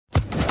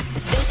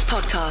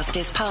podcast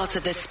is part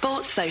of the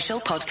Sports Social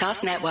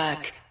Podcast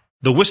Network.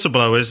 The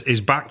Whistleblowers is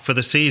back for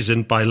the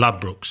season by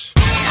Ladbrokes.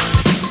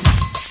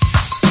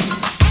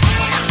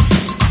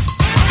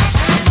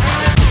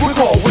 We're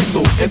called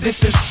Whistle, and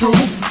this is true.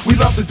 We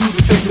love to do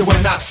the things that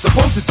we're not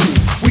supposed to do.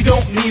 We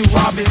don't need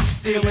robbing,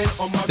 stealing,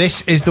 or murder.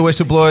 This is the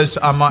Whistleblowers.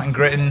 I'm Martin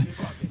Gritton,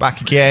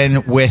 back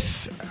again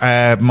with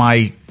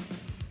my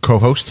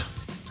co-host.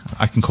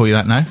 I can call you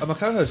that now. I'm a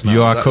co-host now.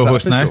 You are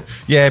co-host now.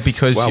 Yeah,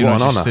 because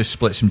just to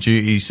split some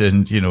duties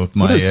and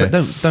my.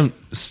 Don't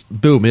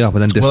build me up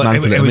and then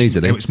dismantle it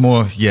immediately. It was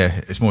more.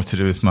 Yeah, it's more to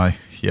do with my.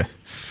 Yeah.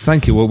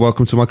 Thank you. Well,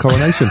 welcome to my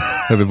coronation,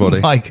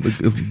 everybody.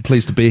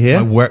 Pleased to be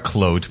here. My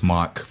workload,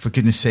 Mark. For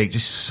goodness' sake,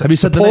 just have you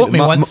said support the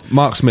name? Me once.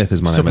 Mark Smith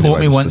is my name.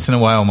 Support me once in a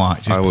while, Mark.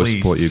 Just I will please,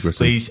 support you, Gritton.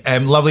 Please.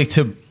 Lovely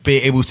to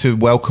be able to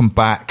welcome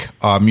back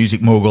our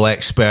music mogul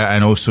expert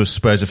and also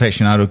Spurs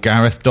aficionado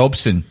Gareth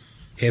Dobson.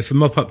 Here for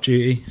mop-up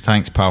duty.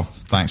 Thanks, pal.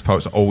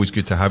 It's always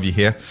good to have you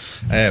here.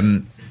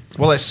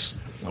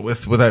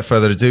 Without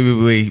further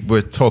ado, we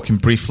were talking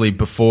briefly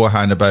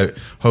beforehand about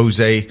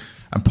Jose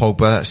and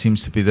Pogba. That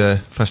seems to be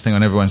the first thing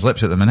on everyone's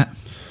lips at the minute.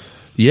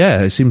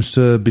 Yeah, it seems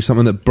to be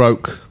something that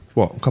broke,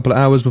 a couple of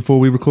hours before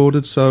we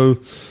recorded. So,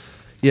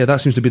 yeah, that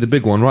seems to be the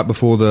big one, right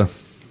before the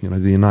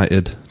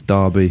United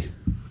derby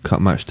cup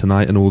match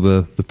tonight, and all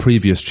the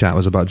previous chat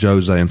was about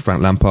Jose and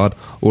Frank Lampard.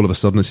 All of a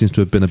sudden it seems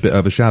to have been a bit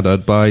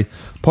overshadowed by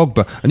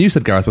Pogba. And you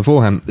said, Gareth,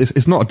 beforehand,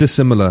 it's not a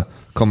dissimilar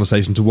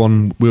conversation to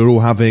one we were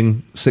all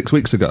having 6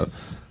 weeks ago,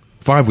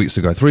 5 weeks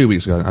ago, 3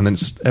 weeks ago, and then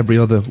every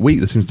other week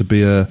there seems to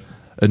be a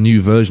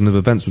new version of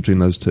events between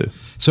those two.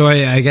 So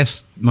I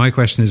guess my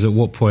question is, at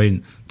what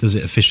point does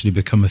it officially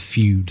become a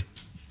feud?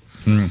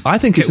 I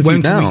think it's a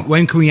feud now.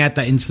 When can we add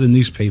that into the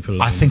newspaper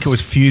lines? I think it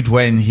was feud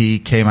when he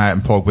came out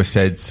and Pogba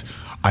said,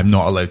 I'm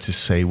not allowed to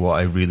say what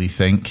I really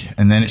think.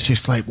 And then it's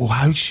just like, well,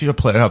 how should a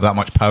player have that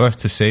much power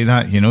to say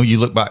that? You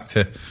look back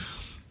to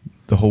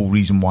the whole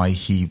reason why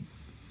he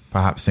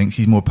perhaps thinks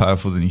he's more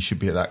powerful than he should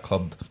be at that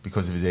club,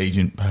 because of his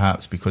agent,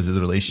 perhaps because of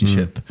the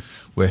relationship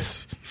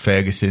with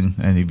Ferguson,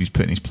 and he was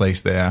put in his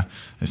place there.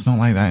 It's not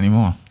like that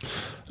anymore.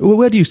 Well,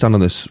 where do you stand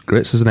on this,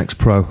 Grits, as an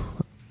ex-pro?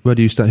 Where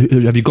do you stand?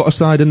 Have you got a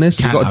side in this?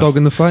 Have you got a dog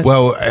in the fight?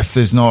 Well, if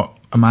there's not,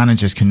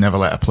 managers can never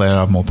let a player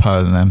have more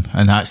power than them,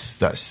 and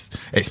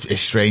it's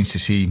strange to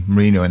see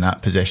Mourinho in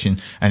that position.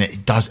 And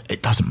it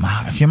doesn't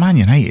matter if you're Man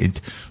United,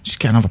 just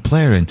get another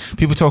player in.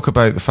 People talk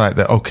about the fact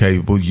that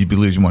you'd be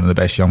losing one of the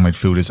best young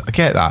midfielders. I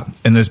get that,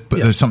 and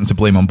there's something to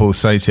blame on both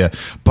sides here,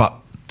 but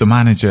the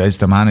manager is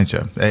the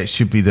manager. It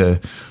should be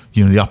the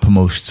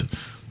uppermost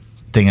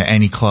thing at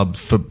any club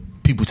for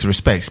people to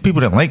respect. People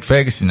don't like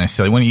Ferguson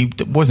necessarily. When he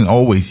wasn't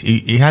always,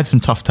 he had some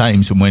tough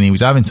times, and when he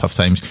was having tough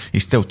times, he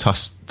still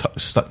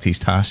stuck to his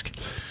task.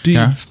 Do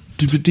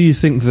you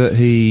think that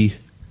he?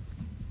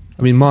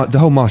 I mean, the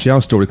whole Martial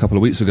story a couple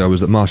of weeks ago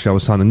was that Martial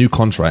was signed a new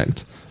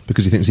contract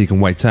because he thinks he can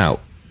wait out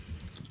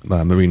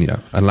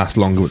Mourinho and last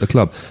longer with the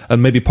club.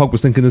 And maybe Pogba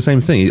was thinking the same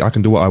thing. I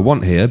can do what I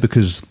want here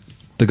because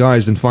the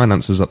guys in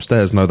finances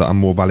upstairs know that I'm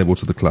more valuable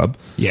to the club.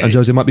 Yeah, and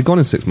Jose might be gone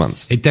in 6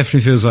 months. It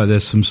definitely feels like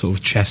there's some sort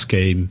of chess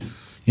game.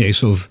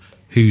 Sort of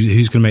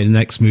who's going to make the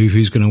next move,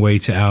 who's going to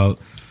wait it out.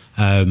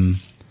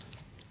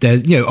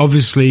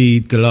 Obviously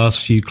the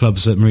last few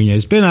clubs that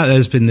Mourinho's been at,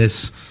 there's been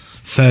this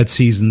third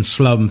season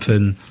slump,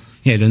 and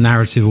the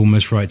narrative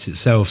almost writes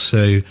itself.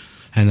 So,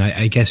 and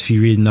I guess if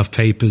you read enough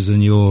papers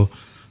and you're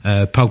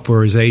Pogba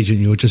or his agent,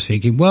 you're just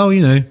thinking,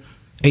 8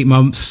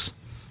 months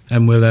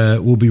and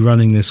we'll be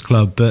running this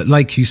club. But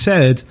like you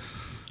said,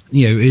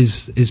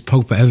 is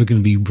Pogba ever going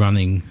to be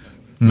running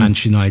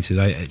Manchester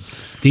United?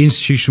 The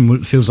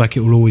institution feels like it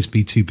will always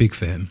be too big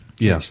for him.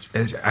 Yes,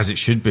 as it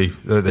should be.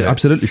 It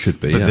absolutely should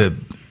be. But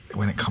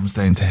when it comes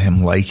down to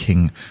him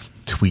liking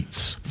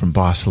tweets from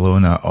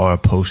Barcelona or a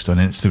post on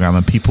Instagram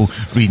and people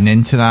reading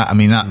into that,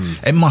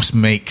 it must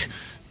make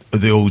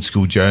the old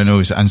school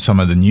journals and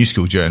some of the new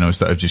school journals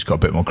that have just got a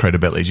bit more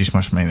credibility, just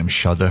must make them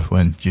shudder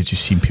when you're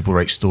just seeing people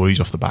write stories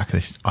off the back of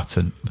this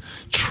utter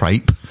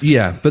tripe.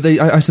 Yeah, but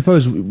I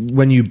suppose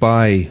when you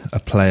buy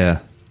a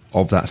player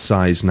of that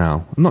size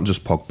now, not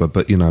just Pogba,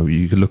 but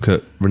you could look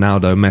at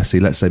Ronaldo, Messi.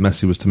 Let's say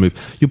Messi was to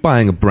move. You're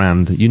buying a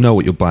brand. You know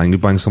what you're buying. You're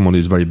buying someone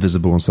who's very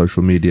visible on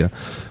social media.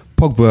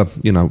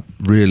 Pogba,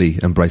 really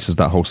embraces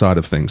that whole side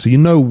of things. So you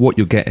know what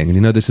you're getting,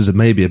 and this is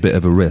maybe a bit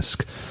of a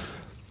risk.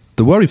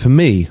 The worry for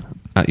me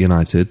at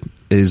United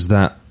is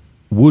that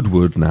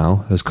Woodward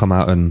now has come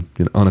out and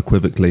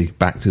unequivocally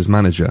backed his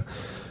manager,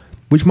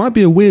 which might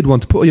be a weird one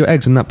to put all your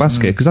eggs in that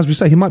basket, because as we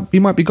say, he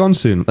might be gone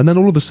soon. And then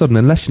all of a sudden,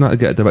 unless United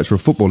get a director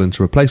of football in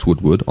to replace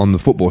Woodward on the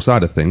football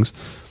side of things,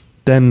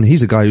 then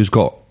he's a guy who's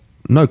got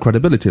no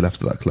credibility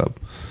left at that club.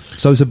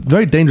 So it's a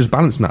very dangerous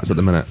balancing act at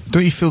the minute.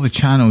 Don't you feel the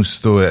channels,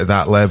 though, at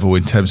that level,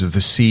 in terms of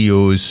the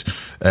CEOs,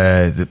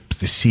 the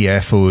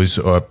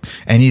CFOs, or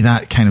any of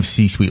that kind of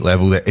C-suite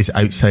level that is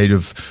outside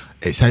of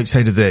it's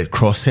outside of the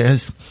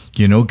crosshairs,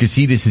 you know.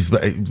 Gazidis is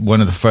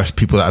one of the first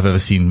people that I've ever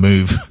seen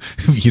move,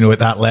 you know, at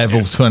that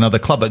level to another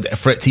club. But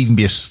for it to even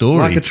be a story,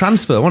 like a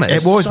transfer, wasn't it?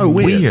 It was so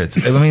weird.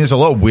 I mean, there's a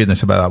lot of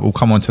weirdness about that. We'll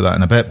come on to that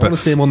in a bit. I But want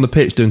to see him on the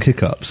pitch doing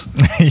kick-ups.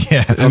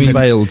 yeah,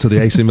 Unveiled to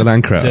the AC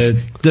Milan crowd.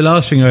 The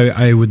last thing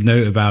I would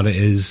note about it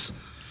is,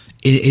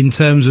 in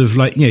terms of,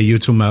 like, you know, you were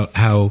talking about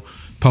how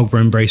Pogba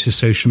embraces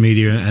social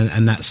media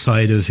and that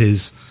side of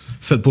his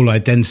football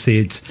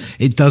identity.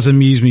 It does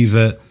amuse me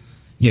that,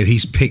 you know,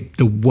 he's picked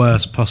the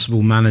worst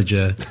possible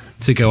manager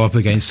to go up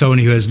against, someone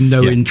who has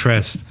no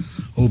interest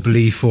or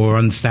belief or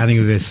understanding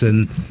of this.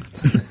 And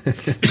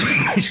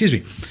excuse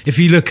me, if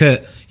you look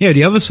at, you know,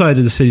 the other side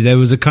of the city, there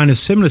was a kind of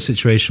similar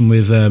situation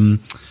with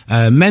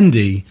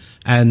Mendy,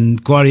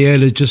 and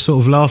Guardiola just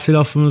sort of laughed it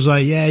off and was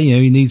like, yeah, you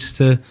know, he needs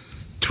to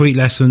tweet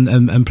less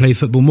and play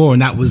football more,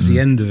 and that was the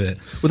end of it.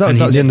 Well,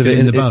 that was the end of it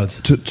in the bud.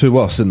 To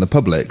us in the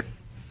public.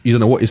 You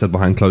don't know what he said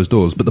behind closed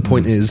doors, but the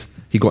point is,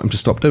 he got him to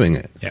stop doing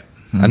it. Yeah.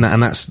 And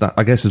that,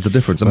 I guess, is the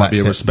difference. It might be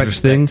a respect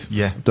thing.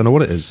 Yeah. Don't know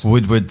what it is.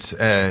 Woodward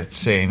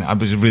saying, I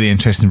was really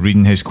interested in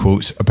reading his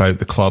quotes about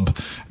the club,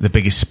 the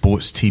biggest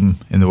sports team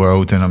in the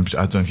world, and I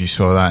don't know if you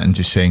saw that, and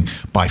just saying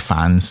by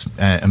fans.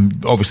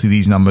 And obviously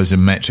these numbers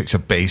and metrics are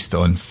based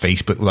on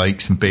Facebook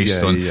likes and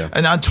based on,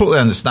 and totally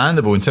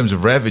understandable in terms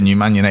of revenue.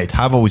 Man United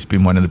have always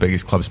been one of the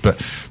biggest clubs,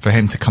 but for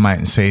him to come out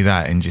and say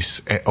that, and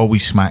just, it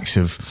always smacks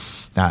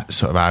of that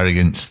sort of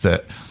arrogance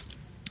that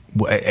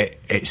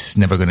it's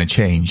never going to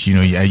change. You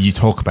know, you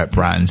talk about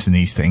brands and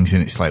these things,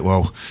 and it's like,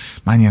 well,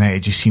 Man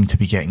United just seem to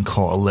be getting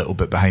caught a little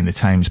bit behind the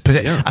times.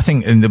 But I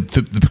think in the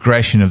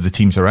progression of the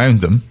teams around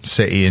them,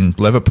 City and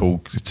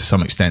Liverpool to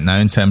some extent now,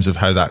 in terms of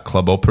how that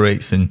club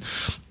operates, and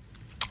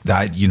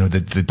that, you know,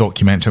 the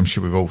documentary, I'm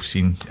sure we've all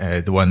seen,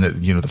 the one that,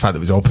 you know, the fact that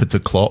it was offered to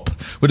Klopp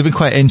would have been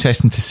quite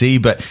interesting to see,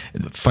 but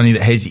funny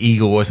that his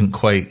ego wasn't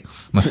quite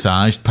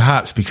massaged,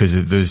 perhaps because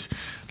of those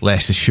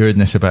less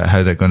assuredness about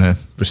how they're going to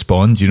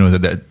respond. You know,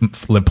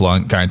 that Liverpool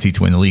aren't guaranteed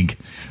to win the league,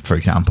 for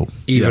example.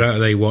 Either out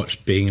they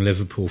watched Being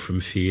Liverpool from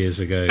a few years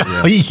ago.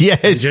 Oh,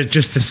 yes.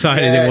 Just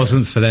decided it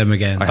wasn't for them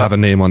again. I have a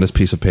name on this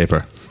piece of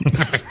paper.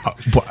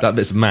 That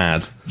bit's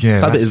mad.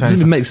 Yeah, that bit doesn't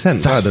even make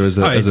sense either as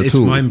a tool. It's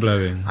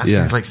mind-blowing. That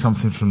sounds like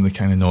something from the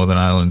kind of Northern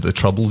Ireland, the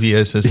Trouble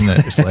years, isn't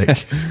it? It's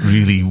like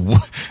really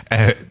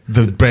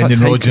the Brendan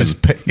Rodgers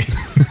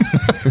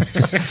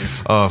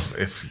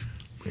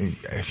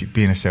if you're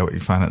being a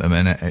Celtic fan at the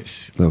minute,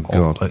 it's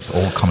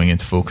all coming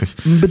into focus.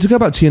 But to go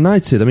back to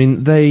United, I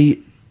mean, the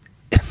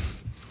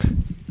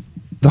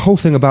whole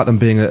thing about them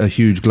being a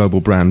huge global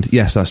brand,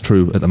 yes, that's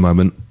true at the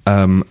moment.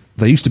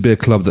 They used to be a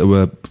club that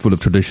were full of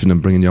tradition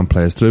and bringing young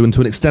players through, and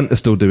to an extent they're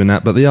still doing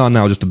that, but they are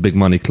now just a big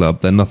money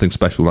club. They're nothing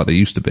special like they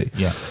used to be.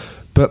 Yeah.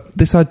 But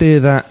this idea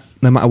that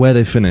no matter where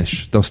they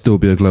finish, they'll still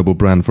be a global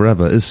brand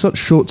forever is such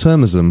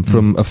short-termism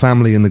from a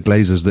family in the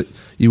Glazers that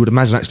you would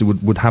imagine actually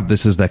would have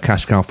this as their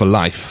cash cow for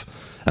life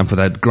and for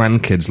their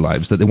grandkids'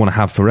 lives that they want to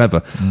have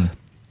forever.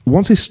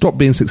 Once they stop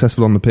being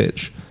successful on the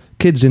pitch,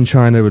 kids in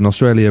China and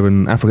Australia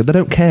and Africa, they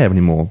don't care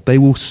anymore. They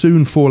will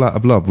soon fall out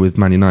of love with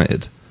Man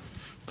United.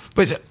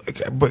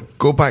 But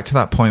go back to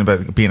that point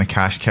about being a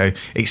cash cow.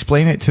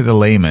 Explain it to the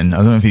layman. I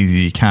don't know if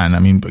you can. I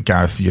mean, but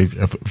Gareth, you're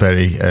a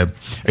very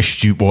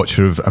astute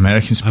watcher of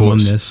American sports. I'm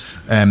on this.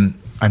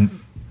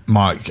 And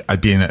Mark,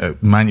 being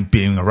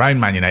around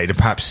Man United and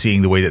perhaps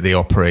seeing the way that they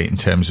operate in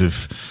terms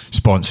of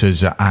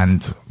sponsors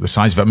and the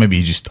size of it, maybe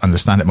you just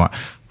understand it more.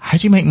 How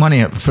do you make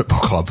money at a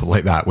football club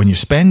like that when you're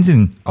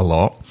spending a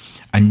lot?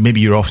 And maybe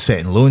you're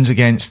offsetting loans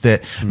against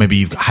it. Maybe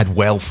you've had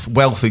wealth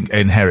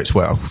inherits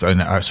wealth,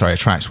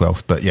 attracts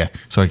wealth. But yeah,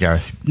 sorry,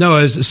 Gareth.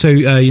 No, so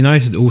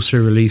United also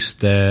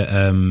released their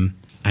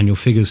annual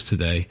figures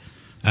today,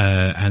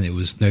 and it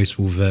was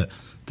notable that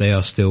they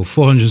are still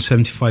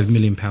 £475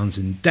 million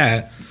in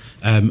debt.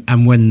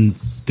 And when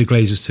the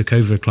Glazers took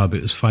over the club,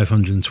 it was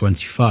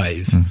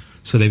 525.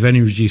 So they've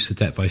only reduced the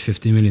debt by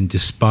 50 million,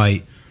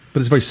 despite. But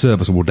it's very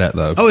serviceable debt,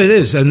 though. Oh, it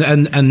is, and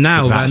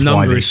now that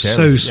number is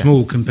so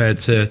small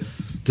compared to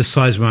the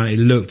size amount it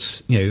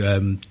looked,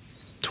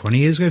 20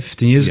 years ago,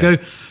 15 years ago.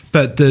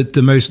 But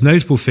the most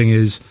notable thing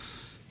is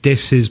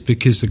this is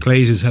because the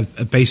Glazers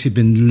have basically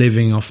been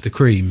living off the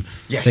cream.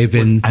 Yes, they've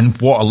been, and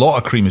what a lot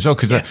of cream as well,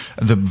 because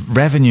the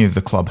revenue of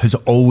the club has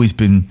always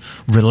been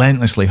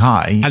relentlessly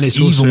high, and it's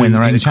even also when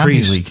they're out of the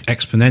Champions League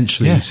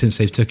exponentially since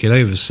they've took it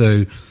over.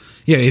 So,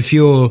 if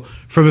you're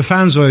from a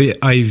fan's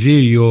eye view,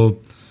 you're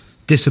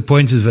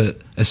disappointed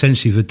that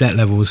essentially the debt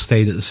level has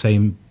stayed at the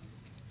same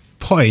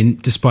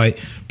point despite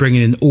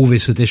bringing in all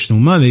this additional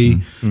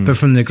money. But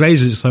from the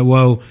Glazers, it's like,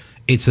 well,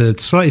 it's a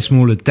slightly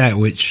smaller debt,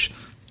 which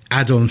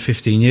add on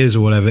 15 years or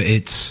whatever,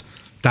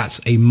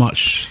 that's a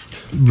much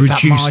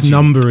reduced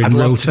number in I'd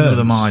real love to know terms.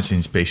 the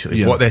margins,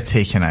 basically, what they're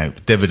taking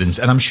out, dividends,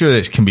 and I'm sure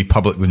it can be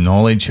public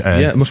knowledge.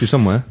 It must be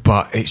somewhere.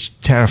 But it's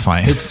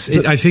terrifying.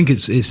 I think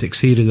it's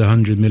exceeded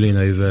 100 million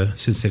over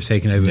since they've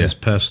taken over his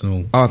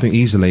personal. I think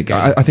easily.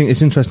 I think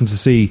it's interesting to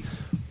see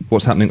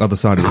what's happening other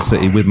side of the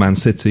city with Man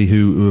City,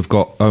 who have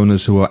got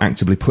owners who are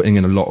actively putting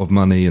in a lot of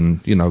money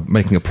and, you know,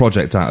 making a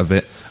project out of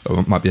it.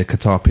 Or it might be a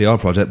Qatar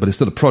PR project, but it's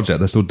still a project.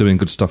 They're still doing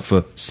good stuff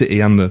for City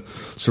and the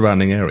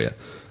surrounding area.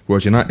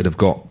 Whereas United have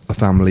got a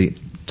family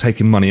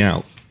taking money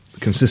out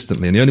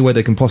consistently, and the only way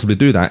they can possibly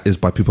do that is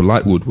by people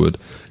like Woodward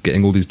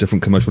getting all these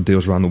different commercial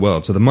deals around the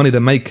world. So the money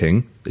they're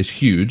making is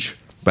huge,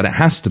 but it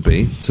has to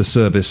be to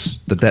service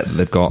the debt that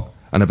they've got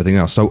and everything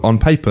else. So on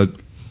paper,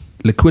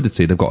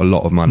 liquidity, they've got a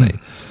lot of money,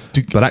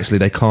 but actually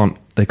they can't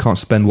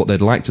spend what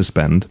they'd like to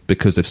spend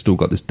because they've still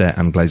got this debt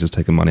and Glazer's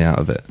taking money out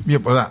of it. Yeah,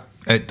 well,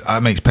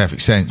 that makes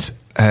perfect sense.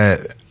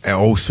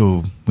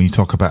 Also, when you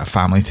talk about a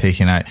family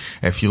taking out,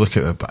 if you look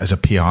at it as a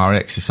PR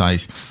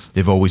exercise,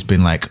 they've always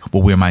been like,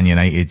 well, we're Man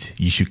United,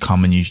 you should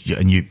come and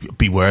you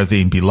be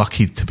worthy and be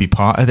lucky to be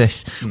part of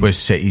this. Whereas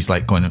City's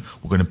like we're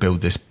going to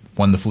build this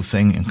wonderful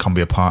thing and come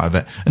be a part of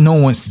it, and no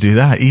one wants to do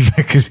that either,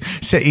 because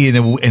City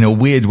in a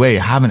weird way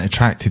haven't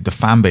attracted the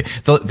fan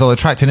base. They'll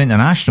attract an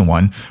international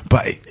one,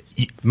 but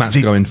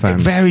match-going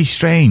fans. Very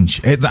strange,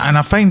 and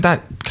I find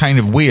that kind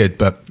of weird,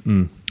 but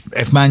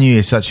if Man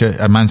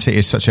City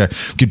is such a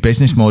good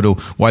business model,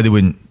 why they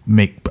wouldn't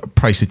make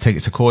price of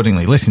tickets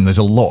accordingly? Listen, there's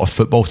a lot of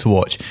football to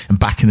watch, and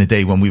back in the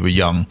day when we were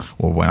young,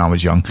 or when I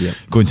was young,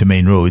 going to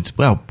main roads,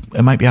 well,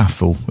 it might be half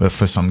full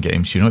for some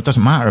games. You know, it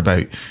doesn't matter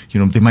about, you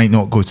know, they might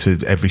not go to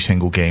every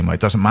single game.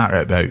 It doesn't matter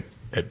about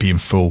it being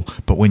full,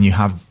 but when you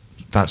have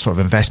that sort of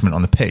investment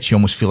on the pitch, you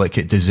almost feel like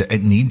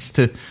it needs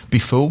to be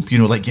full. You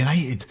know, like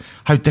United,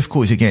 how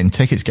difficult is it getting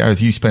tickets?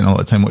 Gareth, you spent a lot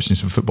of time watching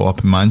some football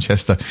up in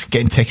Manchester,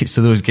 getting tickets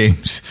to those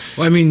games.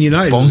 Well, I mean,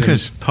 United bonkers.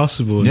 Was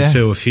possible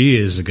until a few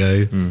years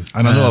ago. And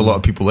I know a lot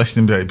of people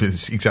listening, but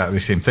it's exactly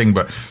the same thing.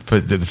 But for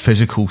the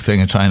physical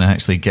thing of trying to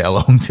actually get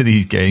along to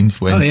these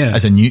games, when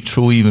as a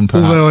neutral, even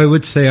perhaps. Although I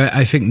would say,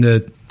 I think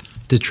that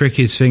the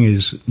trickiest thing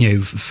is, you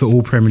know, for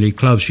all Premier League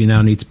clubs, you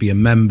now need to be a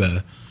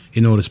member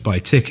in order to buy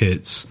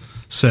tickets.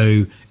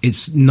 So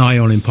it's nigh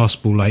on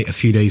impossible, like a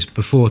few days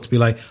before, to be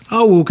like,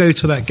 oh, we'll go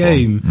to that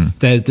game.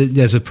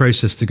 There's a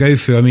process to go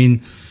through. I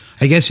mean,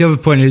 I guess the other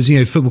point is, you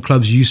know, football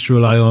clubs used to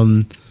rely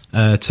on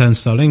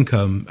turnstile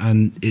income,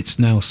 and it's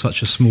now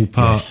such a small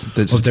part of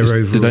their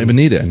overall. They don't even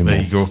need it anymore.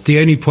 There you go. The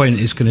only point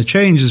it's going to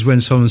change is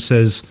when someone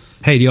says,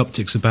 hey, the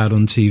optics are bad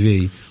on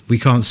TV. We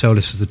can't sell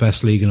this as the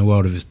best league in the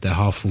world if it's their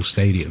half-full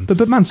stadium.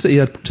 But Man City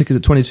had tickets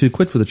at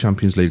 £22 for the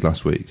Champions League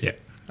last week. Yeah.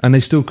 And they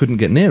still couldn't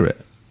get near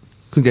it.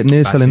 Couldn't get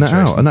near selling that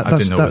out. And I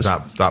didn't know it was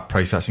that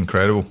price. That's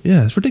incredible.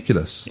 Yeah, it's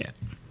ridiculous. Yeah.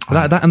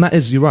 That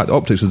is, you're right, the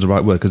optics is the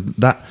right word, because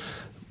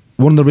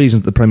one of the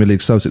reasons the Premier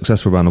League's so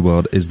successful around the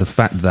world is the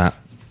fact that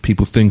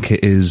people think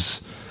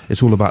it's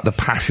all about the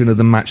passion of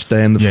the match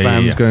day and the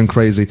fans going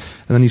crazy.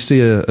 And then you see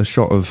a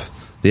shot of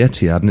the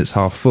Etihad and it's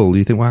half full.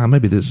 You think, wow,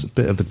 maybe there's a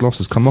bit of the gloss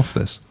has come off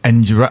this.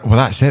 And you're right, well,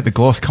 that's it. The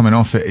gloss coming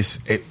off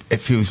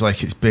it feels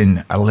like it's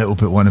been a little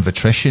bit one of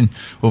attrition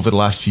over the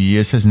last few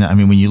years, hasn't it? I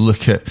mean, when you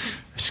look at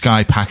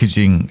Sky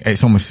packaging,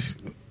 it's almost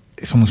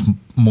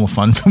more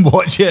fun to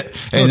watch it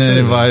in an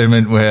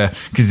environment where,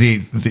 because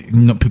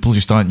people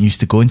just aren't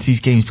used to going to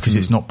these games because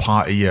it's not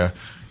part of your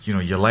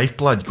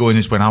lifeblood. Going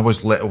is when I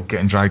was little,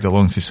 getting dragged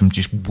along to some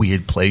just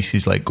weird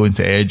places, like going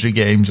to Airdrie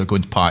games or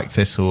going to Park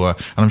Thistle, and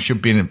I'm sure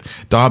being a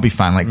Derby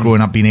fan, like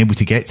growing up, being able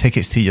to get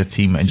tickets to your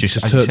team and just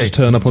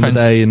turn up on the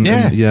day and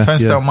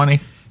turnstile money.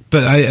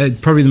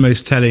 But probably the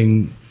most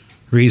telling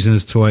reason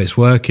as to why it's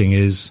working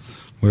is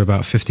we're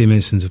about 15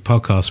 minutes into the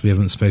podcast. We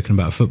haven't spoken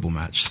about a football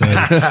match. So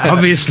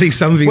obviously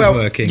something's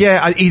working.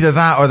 Yeah, either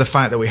that or the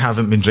fact that we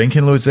haven't been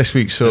drinking loads this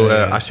week. So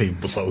I say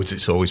loads,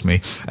 it's always me.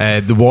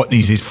 The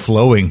Watneys is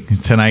flowing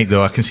tonight,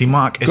 though. I can see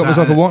Mark. Got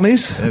myself a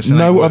Watneys?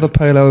 No other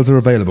pale ales are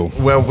available.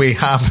 Well, we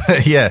have,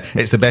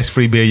 it's the best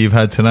free beer you've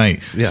had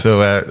tonight. Yes. So,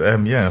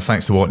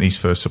 thanks to Watneys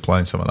for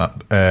supplying some of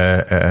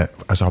that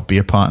as our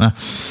beer partner.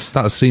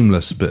 That was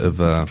seamless bit of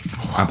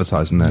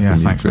advertising there. Yeah,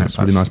 thanks, mate. It's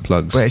really nice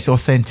plugs. But it's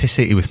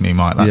authenticity with me,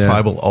 Mark. That's what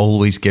I will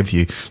always give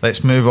you.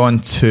 Let's move on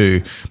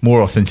to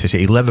more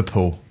authenticity.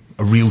 Liverpool,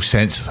 a real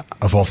sense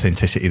of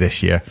authenticity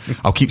this year.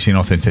 I'll keep saying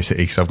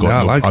authenticity because I've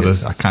got I've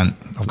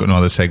got no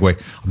other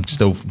segue. I'm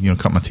still,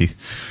 cutting my teeth.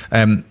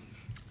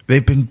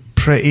 They've been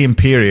pretty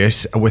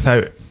imperious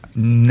without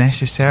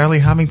necessarily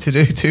having to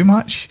do too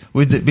much.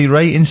 Would it be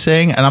right in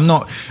saying? And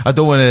I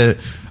don't want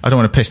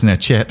to piss in their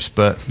chips,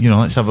 but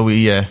let's have a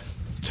wee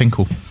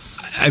tinkle.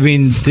 I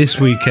mean,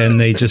 this weekend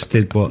they just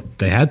did what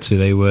they had to.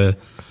 They were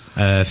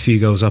a few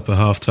goals up at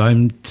half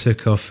time,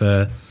 took off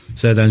Xherdan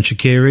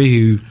Shaqiri,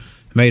 who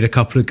made a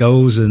couple of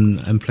goals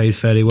and played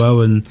fairly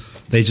well, and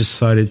they just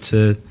decided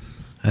to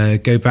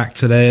go back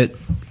to their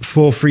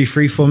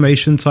 4-3-3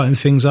 formation, tighten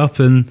things up.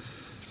 And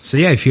so,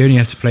 if you only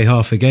have to play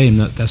half a game,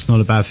 that's not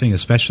a bad thing,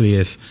 especially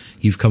if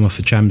you've come off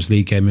a Champions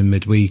League game in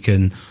midweek,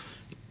 and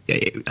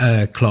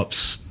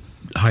Klopp's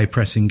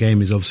high-pressing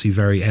game is obviously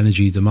very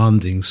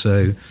energy-demanding.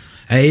 So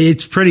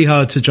it's pretty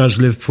hard to judge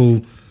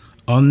Liverpool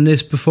on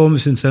this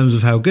performance in terms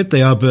of how good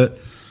they are, but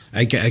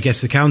I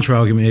guess the counter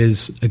argument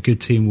is a good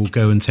team will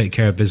go and take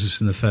care of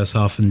business in the first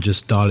half and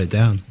just dial it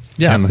down.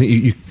 Yeah, and I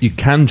think you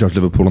can judge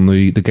Liverpool on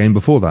the game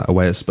before that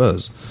away at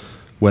Spurs,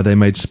 where they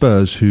made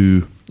Spurs,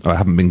 who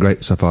haven't been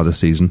great so far this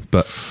season,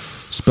 but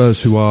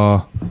Spurs who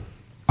are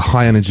a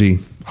high energy,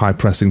 high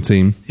pressing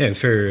team. Yeah,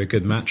 very a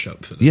good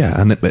matchup for them.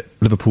 Yeah, and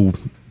Liverpool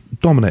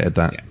dominated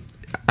that. Yeah.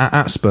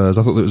 At Spurs,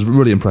 I thought it was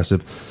really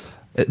impressive.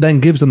 It then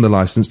gives them the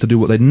licence to do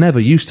what they never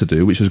used to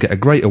do, which was get a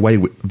great away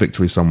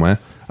victory somewhere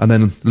and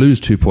then lose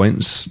 2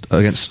 points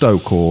against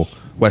Stoke or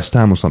West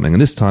Ham or something.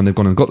 And this time they've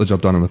gone and got the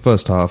job done in the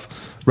first half,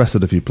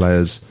 rested a few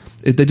players.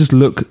 They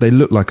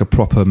look like a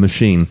proper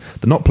machine.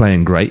 They're not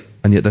playing great,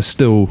 and yet they're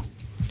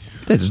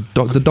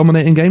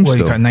dominating games. Well, still.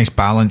 you've got a nice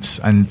balance,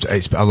 and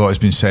a lot has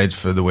been said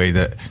for the way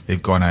that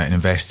they've gone out and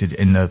invested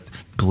in the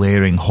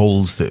glaring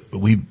holes that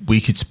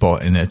we could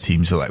spot in their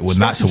teams. So like, well,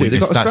 that's a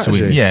weakness. That's a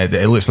weakness. Yeah,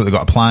 it looks like they've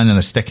got a plan and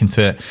they're sticking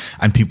to it,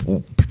 and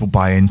people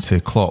buy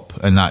into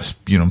Klopp, and that's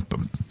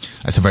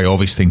that's a very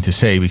obvious thing to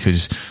say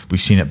because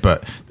we've seen it,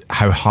 but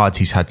how hard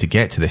he's had to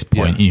get to this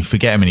point. Yeah. You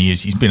forget how many years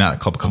he's been at the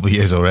club, a couple of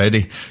years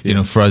already.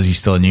 For us, he's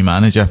still a new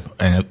manager,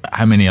 and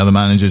how many other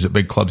managers at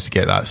big clubs to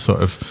get that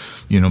sort of,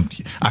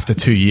 after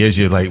 2 years,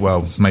 you're like,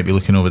 well, might be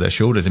looking over their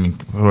shoulders. I mean,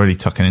 we're already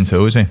tucking into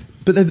Ozzy.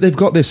 But they've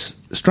got this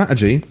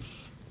strategy,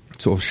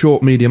 sort of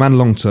short, medium and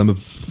long term,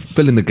 of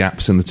filling the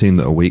gaps in the team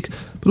that are weak.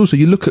 But also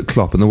you look at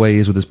Klopp and the way he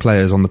is with his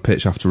players on the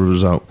pitch after a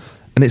result,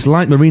 and it's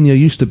like Mourinho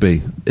used to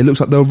be. It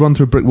looks like they'll run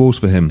through brick walls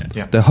for him.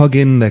 Yeah. They're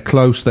hugging, they're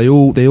close, they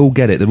all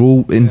get it. They're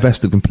all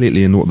invested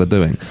completely in what they're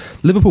doing.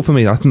 Liverpool, for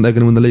me, I think they're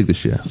going to win the league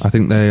this year. I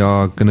think they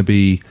are going to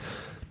be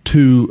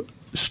too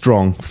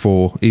strong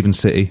for even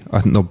City.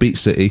 I think they'll beat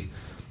City,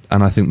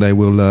 and I think they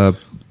will.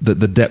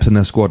 The depth in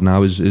their squad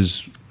now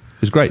is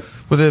great.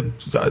 Well,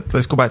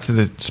 let's go back to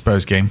the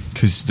Spurs game,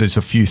 because there's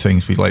a few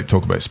things we'd like to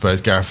talk about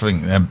Spurs. Gareth, I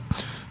think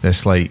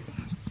there's like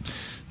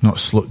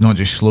not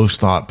just slow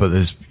start, but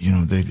there's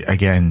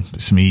again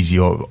some easy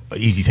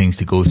things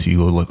to go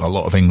to. Look, a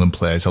lot of England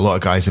players, a lot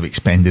of guys have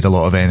expended a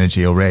lot of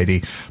energy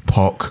already.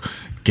 Poch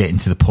getting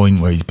to the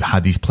point where he's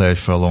had these players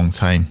for a long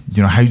time.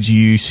 How do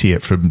you see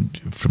it from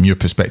your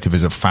perspective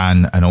as a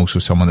fan, and also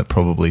someone that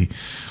probably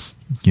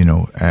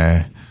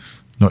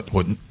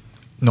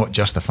not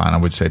just a fan, I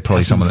would say,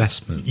 probably someone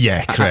investment.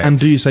 Yeah, correct. And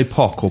do you say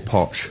Poch or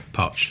Poch?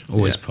 Poch,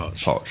 always Poch.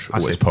 Poch, I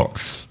always say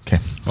Poch. Okay.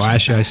 Or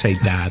actually, I say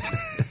Dad.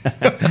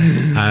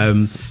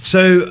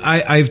 So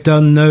I've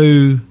done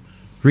no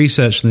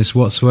research on this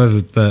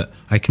whatsoever, but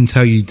I can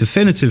tell you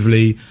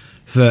definitively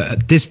that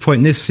at this point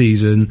in this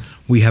season,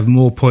 we have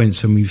more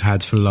points than we've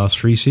had for the last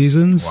 3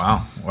 seasons.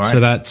 Wow. Right. So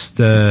that's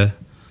the...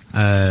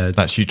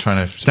 that's you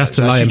trying to... That's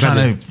the lie.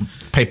 Trying to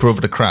paper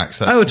over the cracks.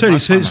 Totally.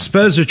 So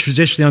Spurs are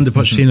traditionally under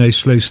Pochettino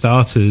slow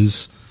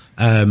starters,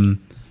 and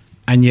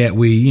yet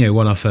we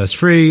won our first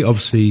 3.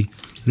 Obviously,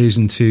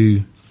 losing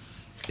 2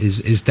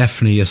 is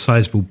definitely a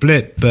sizable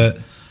blip. But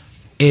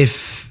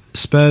if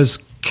Spurs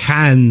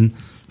can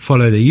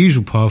follow their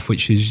usual path,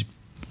 which is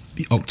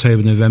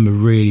October, November,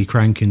 really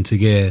crank into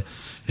gear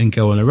and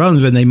go on a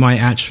run, then they might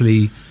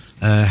actually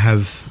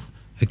have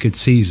a good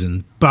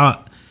season.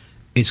 But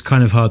it's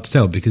kind of hard to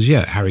tell because,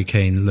 Harry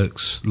Kane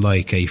looks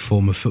like a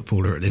former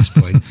footballer at this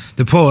point.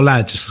 The poor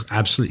lad just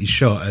absolutely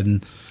shot,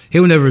 and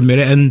he'll never admit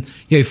it. And,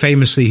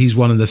 famously, he's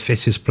one of the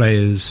fittest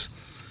players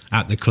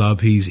at the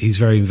club. He's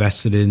very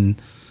invested in,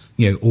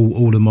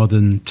 all the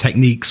modern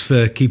techniques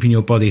for keeping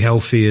your body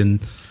healthy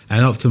and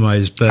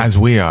optimised. But as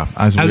we are.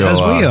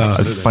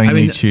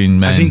 Finely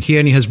tuned men. I think he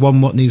only has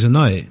 1 Watneys a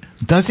night.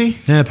 Does he?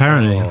 Yeah,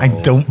 apparently. I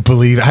don't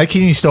believe it. How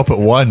can you stop at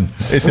 1?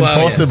 It's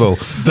impossible.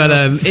 Yeah.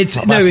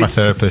 But my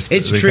therapist.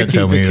 It's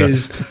tricky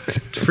because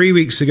 3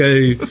 weeks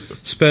ago,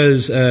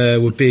 Spurs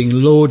were being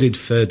lauded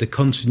for the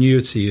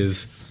continuity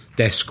of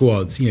their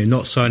squad.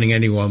 Not signing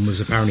anyone was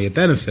apparently a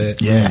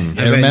benefit. Yeah,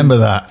 I remember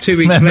that. 2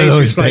 weeks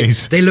later, it's like,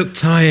 they look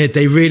tired.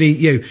 They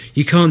really,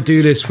 you can't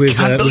do this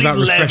without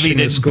refreshing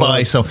the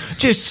squad.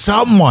 Just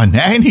someone,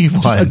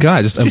 anyone, just a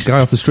guy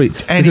off the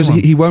street. Because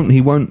he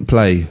won't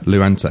play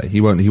Llorente. He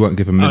won't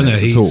give him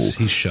minutes at all.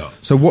 He's shot.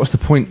 So what's the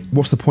point?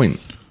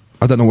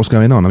 I don't know what's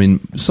going on. I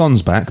mean,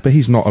 Son's back, but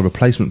he's not a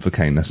replacement for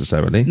Kane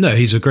necessarily. No,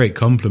 he's a great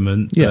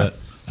compliment. Yeah.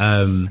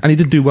 And he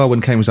did do well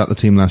when Kane was out the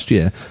team last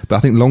year, but I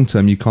think long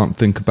term you can't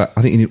think about.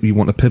 I think you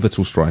want a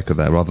pivotal striker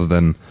there rather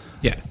than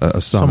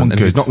a Son. And if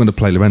he's not going to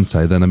play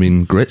Llorente,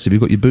 then Grits, have you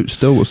got your boots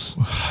still?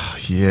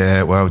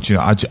 Yeah, well,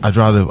 I'd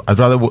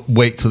rather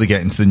wait till they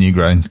get into the new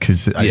ground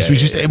because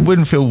it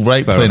wouldn't feel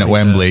right playing at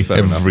Wembley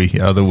every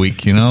other week.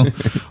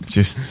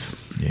 Just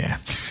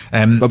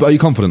But are you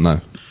confident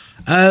though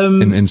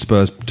in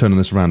Spurs turning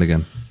this around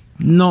again?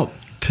 Not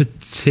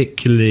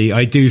particularly.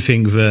 I do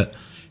think that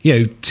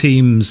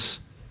teams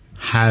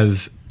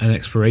have an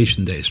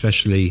expiration date,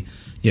 especially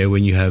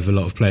when you have a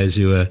lot of players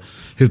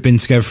who've been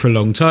together for a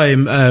long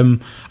time.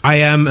 I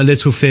am a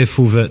little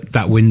fearful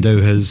that window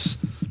has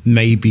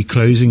maybe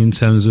closing in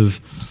terms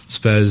of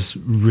Spurs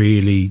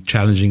really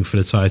challenging for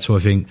the title. I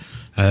think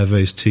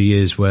those 2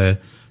 years where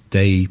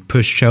they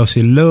pushed Chelsea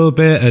a little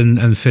bit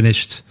and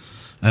finished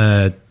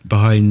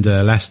behind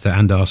Leicester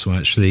and Arsenal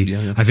actually.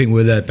 I think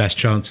were their best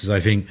chances. I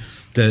think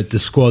the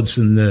squads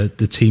and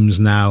the teams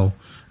now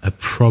are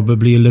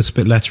probably a little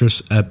bit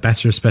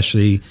better,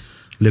 especially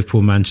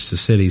Liverpool, Manchester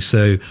City.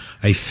 So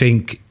I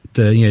think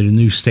the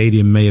new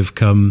stadium may have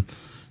come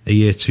a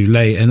year too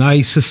late, and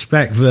I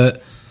suspect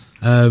that.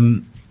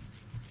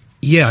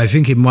 I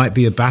think it might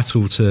be a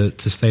battle to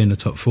stay in the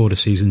top 4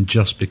 this season,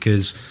 just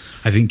because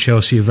I think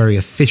Chelsea are very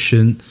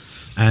efficient,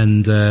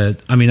 and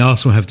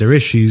Arsenal have their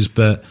issues,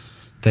 but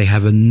they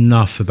have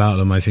enough about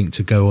them, I think,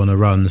 to go on a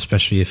run,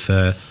 especially if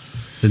the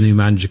new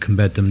manager can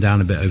bed them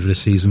down a bit over the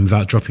season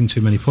without dropping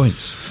too many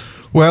points.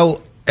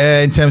 Well,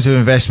 in terms of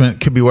investment,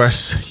 it could be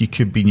worse. You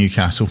could be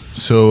Newcastle.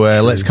 So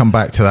let's come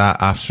back to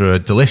that after a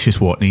delicious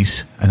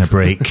Watneys and a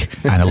break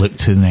and a look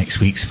to next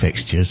week's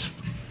fixtures.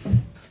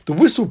 The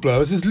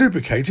Whistleblowers is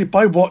lubricated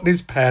by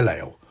Watney's Pale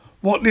Ale.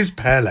 Watney's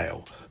Pale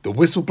Ale, the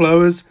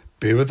Whistleblowers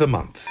Beer of the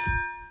Month.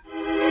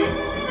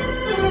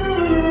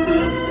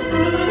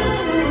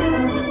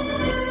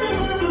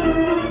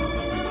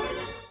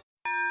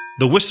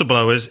 The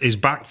Whistleblowers is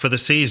back for the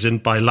season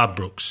by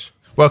Ladbrokes.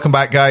 Welcome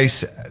back,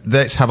 guys.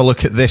 Let's have a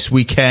look at this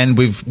weekend.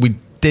 We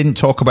didn't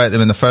talk about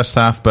them in the first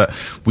half, but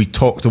we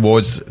talked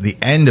towards the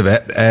end of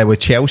it with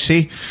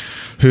Chelsea,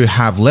 who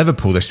have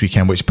Liverpool this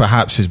weekend, which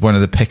perhaps is one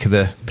of the pick of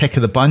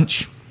the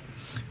bunch,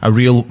 a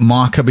real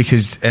marker,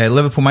 because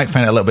Liverpool might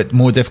find it a little bit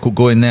more difficult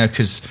going there,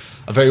 because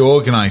a very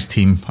organised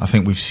team I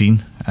think we've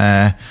seen,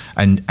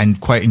 and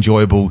quite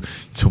enjoyable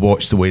to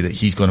watch the way that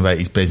he's gone about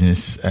his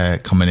business,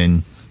 coming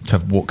in to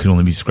have what can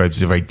only be described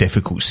as a very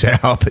difficult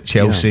setup at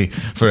Chelsea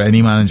for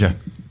any manager.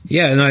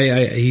 Yeah,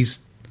 and he's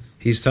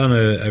done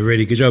a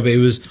really good job. It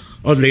was,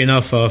 oddly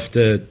enough,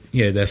 after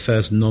their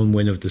first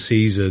non-win of the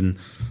season,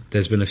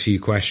 there's been a few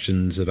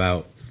questions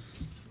about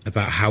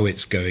how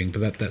it's going,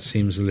 but that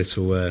seems a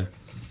little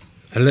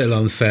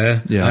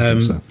unfair. Yeah, I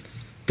think so.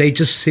 They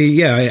just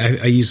see,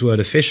 I use the word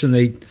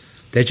efficient.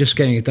 They're just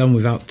getting it done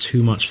without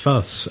too much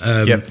fuss.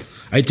 Yep.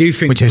 I do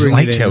think, which isn't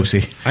like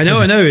Chelsea. I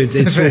know.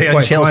 It's all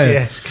quite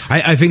Chelsea-esque.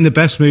 I think the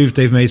best move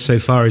they've made so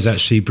far is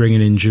actually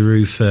bringing in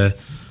Giroud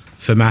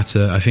for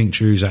Mata. I think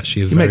Giroud's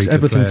actually he makes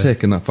everything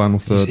tick in that final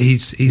third.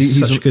 He's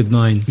such a good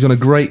 9. He's on a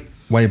great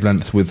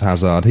wavelength with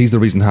Hazard. He's the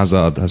reason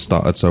Hazard has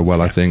started so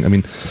well, I think. I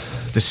mean,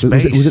 the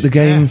space. Was it the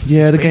game?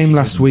 The game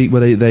last week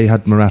where they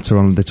had Morata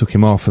on, they took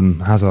him off, and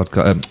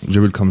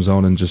Giroud comes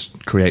on and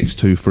just creates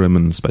 2 for him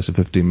in the space of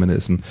 15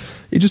 minutes, and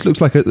it just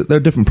looks like they're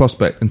a different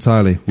prospect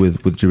entirely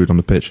with Giroud on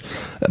the pitch.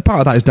 Part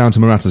of that is down to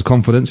Morata's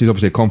confidence. He's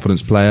obviously a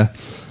confidence player,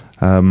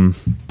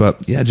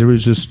 but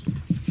Giroud's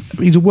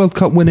he's a World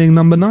Cup winning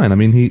number 9. I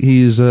mean,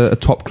 he is a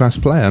top class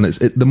player, and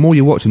the more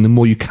you watch him, the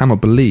more you cannot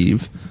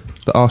believe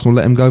that Arsenal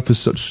let him go for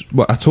such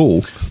at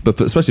all, but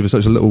especially for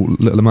such a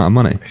little amount of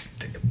money.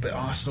 But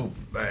Arsenal,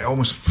 it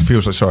almost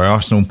feels like,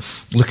 Arsenal,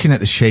 looking at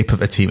the shape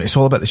of a team, it's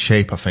all about the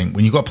shape, I think.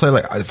 When you've got a player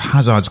like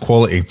Hazard's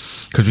quality,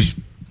 because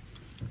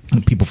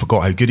people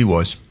forgot how good he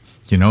was,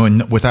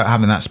 and without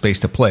having that space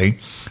to play,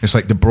 it's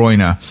like De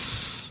Bruyne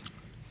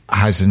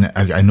has an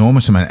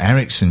enormous amount.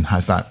 Eriksen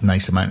has that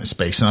nice amount of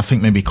space, and I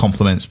think maybe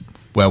complements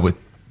well with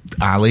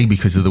Ali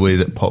because of the way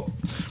that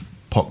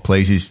Poch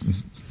plays his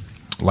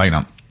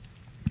lineup.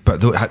 But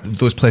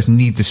those players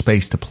need the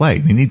space to play.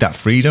 They need that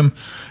freedom,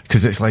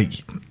 because it's like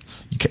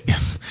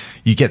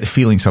you get the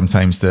feeling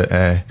sometimes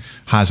that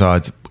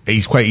Hazard,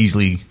 he's quite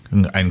easily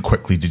and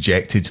quickly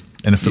dejected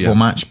in a football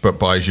match, but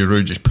by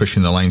Giroud just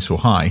pushing the line so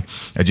high,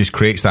 it just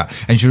creates that.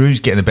 And Giroud's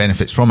getting the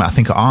benefits from it. I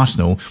think at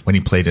Arsenal, when he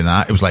played in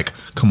that, it was like,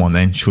 come on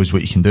then, show us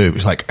what you can do. It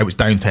was like, it was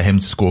down to him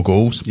to score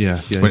goals.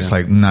 It's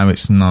like,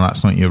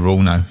 that's not your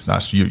role now.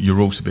 That's your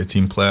role's to be a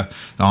team player.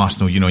 At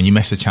Arsenal, and you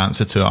miss a chance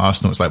or two at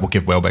Arsenal, it's like, we'll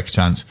give Welbeck a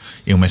chance.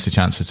 He'll miss a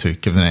chance or two.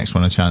 Give the next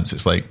one a chance.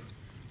 It's like,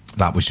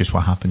 that was just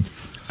what happened.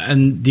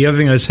 And the other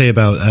thing I'd say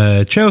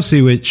about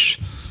Chelsea, which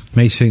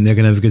makes me think they're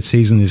going to have a good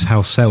season, is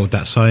how settled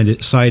that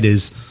side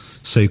is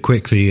so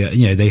quickly.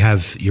 They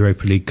have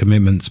Europa League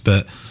commitments,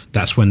 but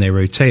that's when they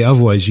rotate.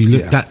 Otherwise, you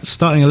look that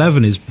starting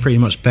 11 is pretty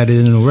much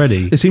bedded in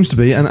already. It seems to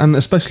be, and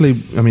especially,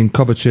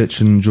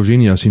 Kovacic and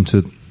Jorginho seem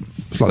to,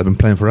 it's like they've been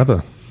playing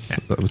forever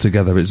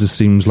together. It just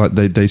seems like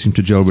they seem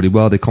to gel really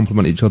well. They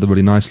complement each other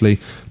really nicely.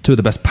 2 of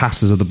the best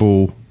passers of the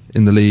ball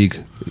in the league,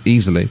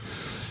 easily.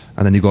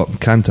 And then you've got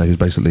Kante, who's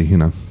basically,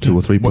 2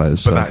 or 3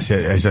 players. But that's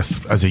it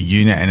as a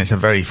unit, and it's a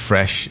very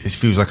fresh, it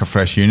feels like a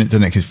fresh unit,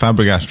 doesn't it? Because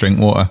Fabregas,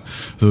 Drinkwater,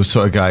 those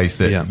sort of guys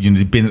that,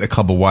 they've been at the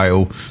club a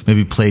while,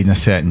 maybe played in a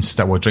certain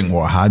style, well,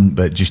 Drinkwater hadn't,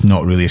 but just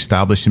not really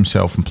established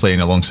himself, and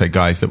playing alongside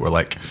guys that were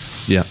like,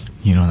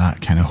 that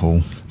kind of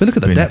whole. But look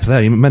at the depth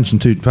there. You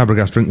mentioned too,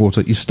 Fabregas,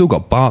 Drinkwater. You've still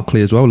got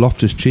Barkley as well,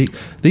 Loftus-Cheek.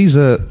 These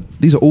are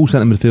all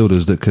centre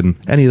midfielders that can,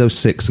 any of those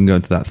 6 and go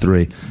into that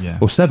 3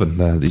 or 7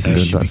 there that you can go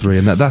into that 3,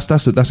 and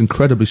that's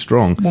incredibly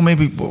strong. Well,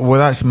 maybe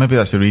that's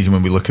the reason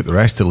when we look at the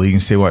rest of the league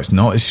and say, well, it's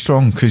not as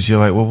strong, because you're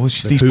like, well,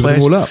 should these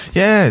players? All up.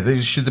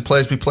 Yeah, should the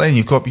players be playing?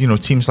 You've got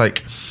teams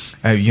like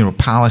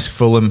Palace,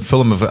 Fulham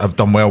have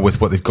done well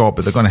with what they've got,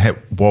 but they're going to hit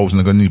walls, and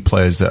they're going to need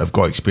players that have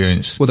got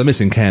experience. Well, they're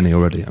missing Kearney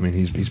already. I mean,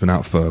 he's been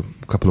out for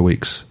a couple of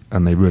weeks,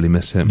 and they really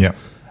miss him. Yeah.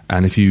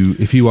 And if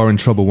you are in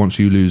trouble once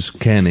you lose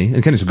Kearney,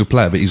 and Kearney's a good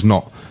player, but he's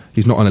not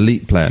an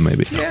elite player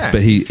maybe. Yeah.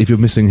 But if you're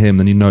missing him,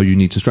 then you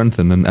need to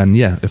strengthen. And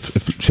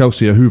if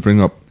Chelsea are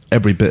hoovering up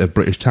every bit of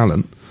British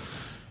talent.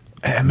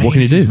 What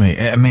can you do?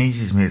 It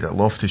amazes me that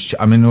Loftus.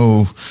 I mean,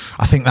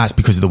 I think that's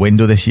because of the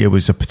window this year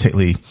was a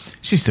particularly.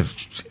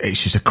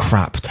 It's just a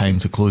crap time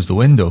to close the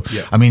window.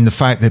 Yeah. I mean, the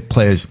fact that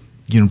players,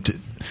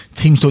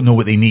 teams don't know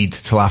what they need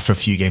till after a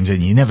few games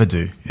in. You never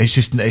do. It's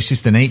just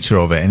the nature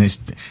of it, and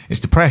it's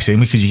depressing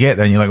because you get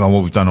there and you're like, oh,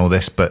 well, we've done all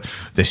this, but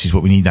this is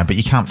what we need now. But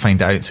you can't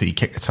find out until you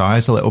kick the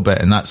tires a little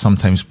bit, and that's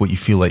sometimes what you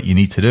feel like you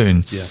need to do.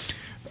 And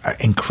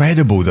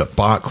incredible that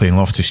Barkley and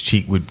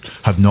Loftus-Cheek would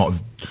have not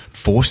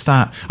forced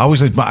that.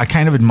 I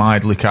kind of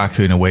admired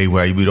Lukaku in a way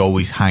where he would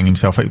always hang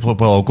himself out. Well,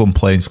 I'll go and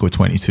play and score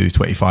 22,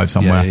 25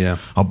 somewhere. Yeah.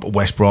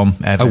 West Brom,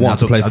 Everton. I want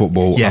to play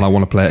football and I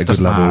want to play at a good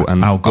level,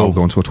 and I'll go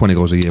and score 20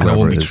 goals a year. And I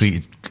won't be it is.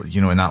 treated,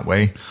 in that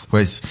way.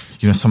 Whereas,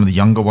 some of the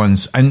younger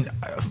ones, and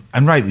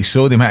rightly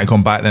so, they might have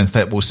gone back then and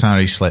thought, well,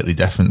 Sarri's slightly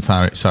different.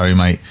 Sarri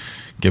might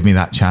give me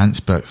that chance,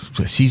 but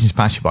the season's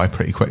passed you by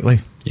pretty quickly.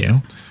 Yeah.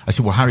 I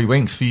said, well, Harry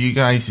Winks for you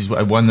guys is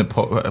one that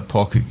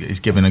Pocket is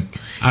given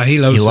a. He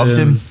loves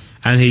him.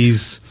 And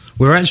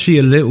we're actually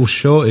a little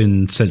short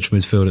in central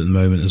midfield at the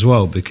moment as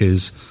well,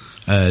 because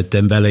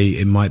Dembele,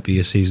 it might be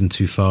a season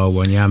too far.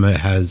 Wanyama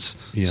has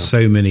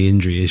so many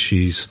injury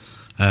issues.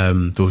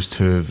 Those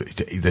two,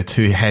 the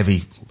two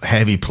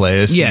heavy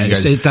players. Yeah,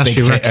 that's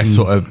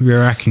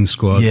your wrecking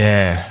squad.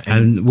 Yeah,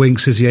 and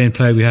Winks is the only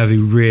player we have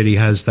who really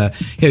has that.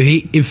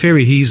 In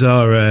theory, he's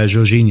our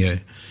Jorginho.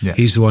 Yeah.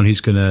 He's the one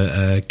who's going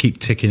to keep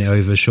ticking it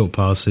over, short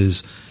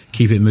passes,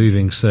 keep it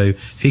moving. So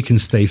if he can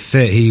stay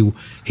fit, he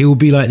will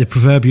be like the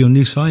proverbial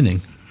new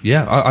signing.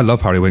 Yeah, I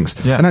love Harry Winks.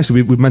 Yeah. And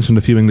actually, we've mentioned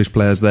a few English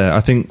players there. I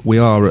think we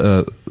are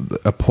at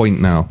a point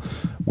now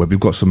where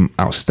we've got some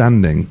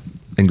outstanding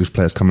English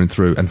players coming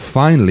through and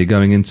finally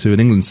going into an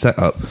England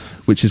setup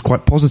which is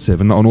quite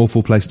positive and not an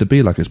awful place to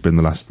be like it's been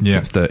the last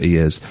 30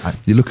 years.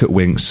 You look at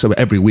Winks, so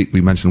every week we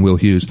mention Will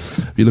Hughes.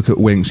 You look at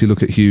Winks, you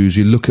look at Hughes,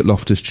 you look at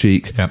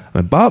Loftus-Cheek.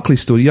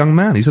 Barkley's still a young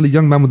man. He's still a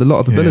young man with a lot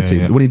of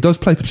ability. When he does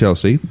play for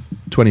Chelsea,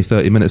 20,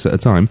 30 minutes at a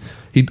time,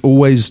 he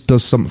always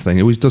does something.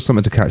 He always does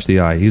something to catch the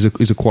eye. He's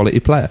a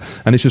quality player.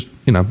 And it's just,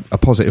 a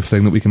positive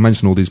thing that we can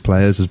mention all these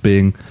players as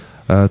being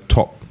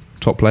top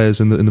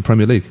players in the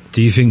Premier League.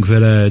 Do you think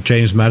that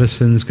James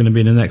Maddison's going to be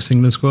in the next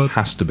England squad?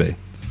 Has to be.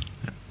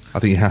 I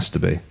think he has to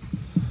be.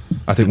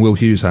 I think Will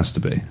Hughes has to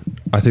be.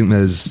 I think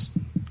there's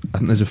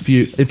a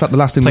few. In fact, the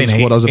last England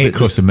squad I was a bit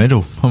across the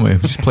middle.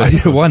 Aren't we? Just play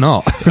why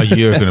not?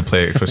 You're going to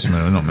play it across the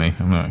middle, not me.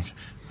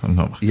 I'm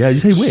not. Yeah,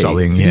 did you say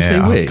sullying. Did you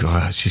say wig? Oh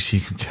God, it's just,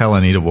 you can tell I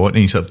need a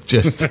Watney. So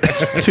just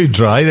too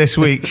dry this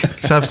week.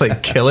 It's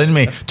absolutely killing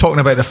me. Talking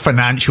about the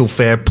financial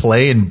fair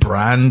play and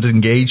brand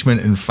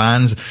engagement and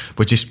fans,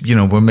 we're just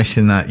we're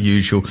missing that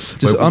usual.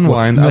 Just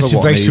unwind. This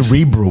is very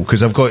cerebral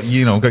because I've got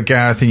got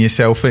Gareth and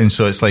yourself in,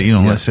 so it's like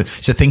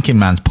it's a thinking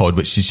man's pod,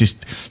 which is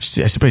just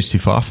I suppose too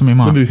far for me,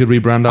 Mark. Maybe we could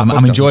rebrand.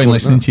 I'm enjoying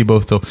listening to you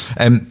both though.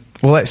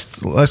 Well,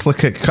 let's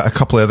look at a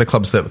couple of other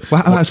clubs that.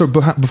 Well, sorry,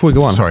 before we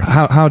go on,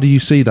 how do you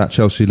see that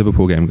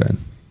Chelsea-Liverpool game going?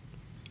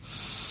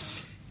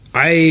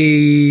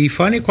 I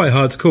find it quite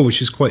hard to call,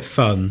 which is quite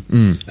fun.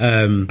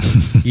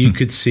 You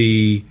could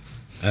see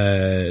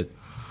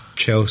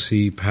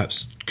Chelsea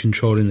perhaps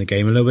controlling the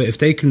game a little bit if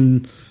they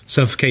can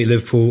suffocate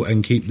Liverpool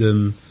and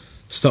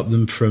stop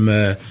them from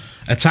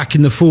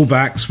attacking the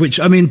fullbacks. Which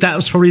that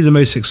was probably the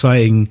most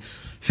exciting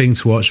thing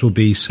to watch will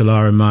be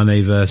Salah and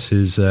Mane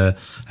versus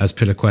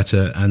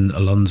Azpilicueta and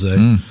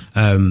Alonso.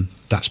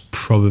 That's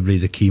probably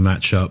the key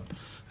matchup.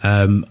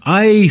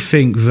 I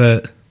think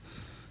that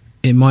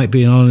it might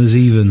be an honours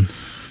even.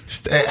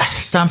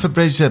 Stamford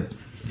Bridge,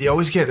 you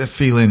always get the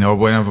feeling, or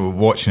whenever we're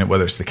watching it,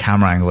 whether it's the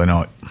camera angle or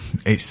not,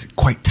 it's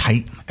quite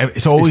tight.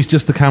 It's always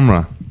just the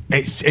camera.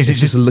 It's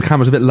just the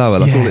camera's a bit lower.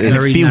 That's all it is.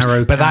 Very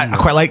narrow but I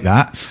quite like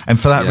that, and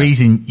for that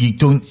reason,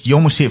 you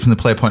almost see it from the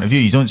player point of view.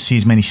 You don't see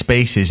as many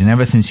spaces, and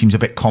everything seems a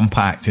bit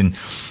compact. And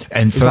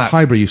for that,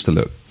 Highbury used to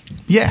look.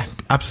 Yeah,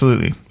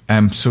 absolutely.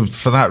 So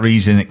for that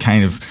reason,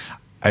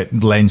 it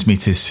lends me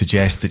to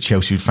suggest that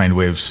Chelsea would find a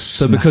way of.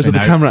 So because of the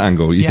camera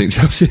angle, you think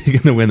Chelsea are going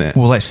to win it?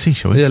 Well, let's see,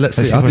 shall we? Yeah, let's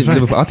see. I think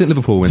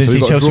Liverpool wins.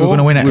 Does Chelsea are going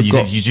to win it?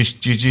 You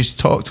just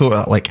talk to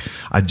it like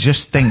I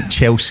just think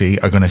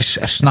Chelsea are going to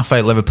snuff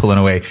out Liverpool in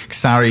a way.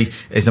 Sarri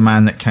is a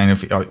man that kind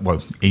of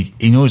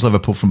he knows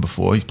Liverpool from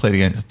before. He's played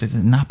against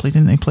Napoli,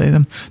 didn't they play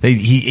them?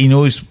 He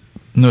knows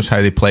how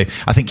they play.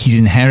 I think he's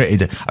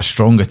inherited a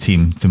stronger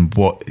team than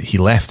what he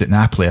left at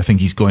Napoli. I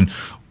think he's going.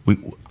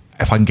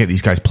 If I can get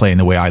these guys playing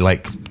the way I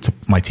like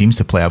my teams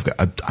to play, I've got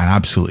an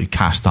absolutely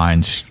cast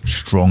iron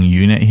strong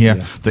unit here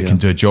that can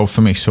do a job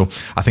for me. So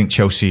I think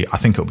Chelsea,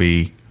 it'll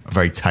be a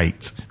very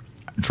tight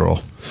draw.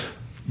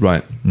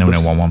 Right.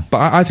 0-1-1.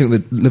 But I think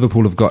that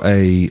Liverpool have got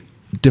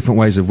different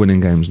ways of winning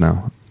games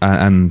now.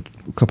 And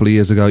a couple of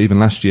years ago, even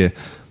last year,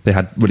 they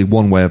had really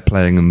one way of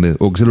playing and the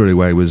auxiliary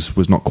way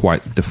was not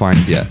quite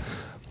defined yet.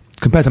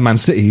 Compared to Man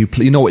City,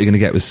 you know what you're going to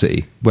get with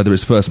City, whether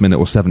it's first minute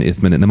or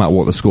 70th minute, no matter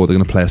what the score, they're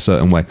going to play a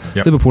certain way.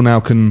 Yep. Liverpool now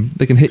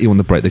they can hit you on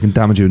the break, they can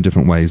damage you in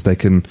different ways, they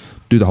can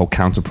do the whole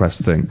counter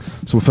press thing.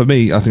 So for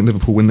me, I think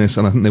Liverpool win this,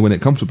 and I think they win it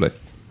comfortably.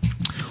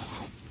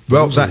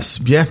 Well,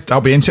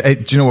 that'll be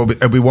interesting. Do you know what?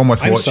 It'll be one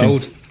worth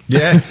watching. Sold.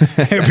 Yeah,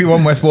 it'll be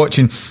one worth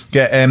watching.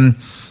 Get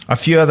a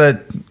few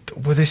other.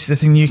 Well, this is the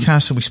thing.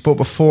 Newcastle. We spoke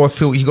before. I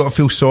feel you got to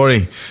feel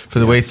sorry for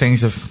the way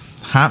things have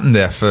happened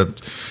there for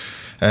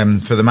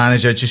the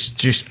manager.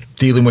 Just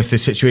dealing with the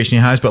situation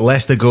he has. But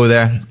Leicester go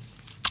there.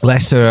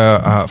 Leicester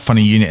are a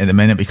funny unit at the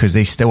minute because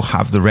they still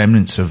have the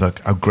remnants of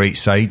a great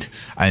side,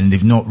 and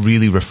they've not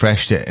really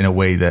refreshed it in a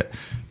way that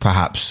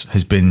perhaps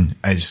has been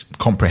as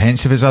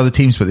comprehensive as other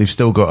teams, but they've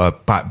still got a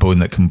backbone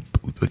that can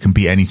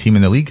beat any team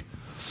in the league.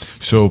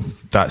 So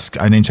that's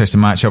an interesting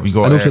matchup. You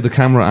got, and also the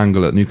camera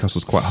angle at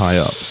Newcastle's quite high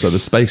up, so the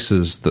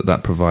spaces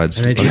that provides.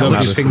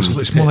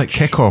 It's more like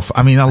kickoff.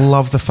 I mean, I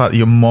love the fact that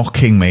you're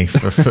mocking me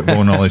for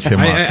football knowledge here,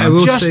 Mark.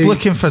 I'm just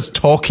looking for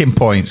talking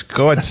points.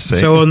 God's sake.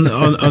 So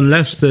on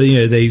Leicester,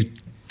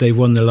 they've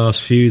won the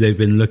last few. They've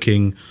been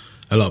looking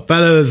a lot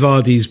better.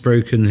 Vardy's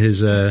broken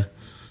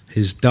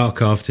his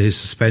duck after his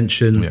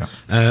suspension.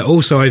 Yeah.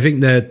 Also, I think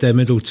their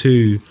middle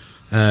two,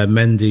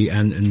 Mendy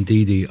and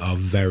Ndidi, are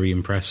very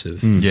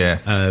impressive.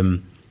 Yeah.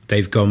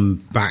 They've gone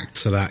back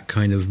to that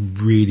kind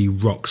of really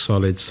rock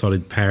solid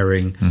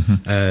pairing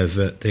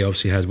that they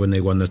obviously had when they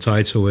won the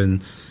title,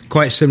 and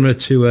quite similar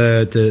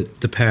to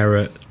the pair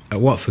at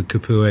Watford,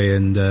 Capoue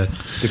and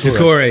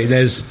Decore.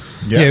 There's,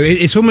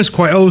 it's almost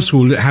quite old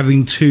school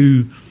having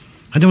two.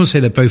 I don't want to say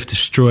they're both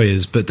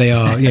destroyers, but they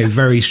are,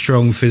 very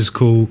strong,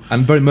 physical,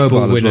 and very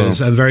mobile winners, as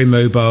well. And very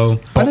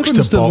mobile. Box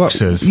to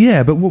boxers.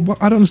 But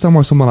I don't understand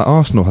why someone like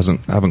Arsenal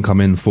haven't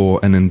come in for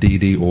an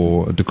Ndidi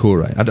or a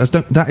Decore.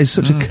 That is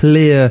such a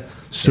clear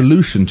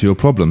solution to your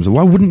problems.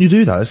 Why wouldn't you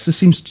do that? It just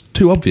seems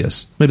too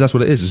obvious. Maybe that's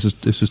what it is.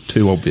 It's just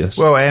too obvious.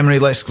 Well, Emery,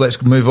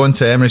 let's move on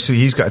to Emery. So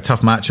he's got a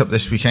tough matchup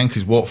this weekend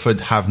because Watford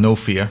have no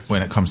fear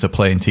when it comes to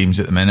playing teams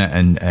at the minute,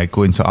 and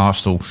going to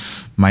Arsenal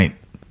might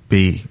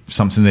be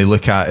something they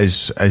look at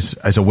as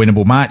a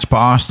winnable match, but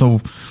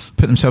Arsenal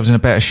put themselves in a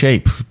better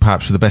shape,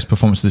 perhaps with the best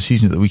performance of the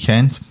season at the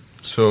weekend.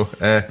 So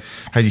how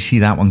do you see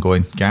that one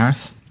going,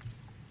 Gareth?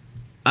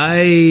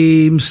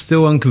 I'm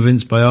still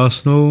unconvinced by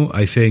Arsenal.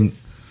 I think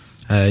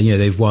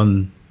they've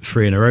won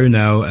 3 in a row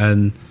now,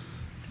 and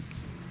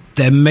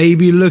they're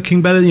maybe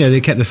looking better.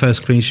 They kept the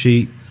first clean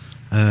sheet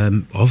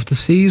of the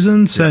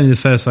season, certainly the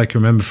first I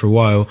can remember for a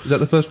while. Is that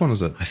the first one,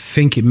 is it? I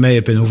think it may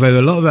have been, although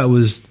a lot of that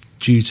was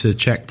due to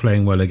Czech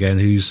playing well again,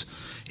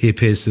 he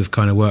appears to have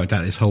kind of worked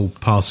out this whole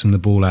passing the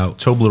ball out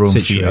Toblerone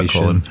situation. Feet, I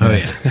call him. Oh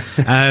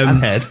yeah,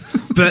 and head.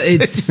 But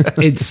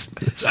it's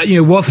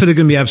Watford are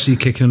going to be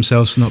absolutely kicking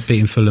themselves for not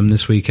beating Fulham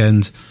this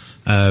weekend.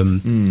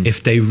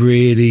 If they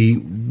really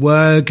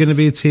were going to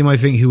be a team, I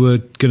think, who were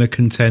going to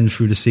contend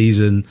through the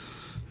season,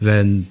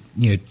 then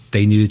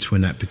they needed to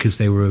win that because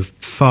they were a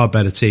far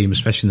better team,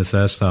 especially in the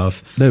first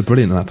half. They were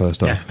brilliant in that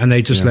first half. Yeah, and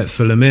they just let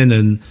Fulham in,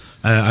 and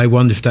I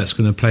wonder if that's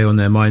going to play on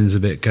their minds a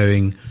bit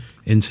going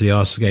into the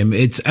Arsenal game.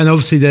 And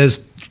obviously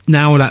there's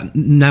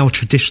now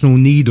traditional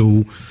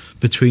needle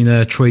between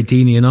Troy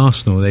Deeney and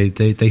Arsenal.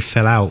 They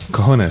fell out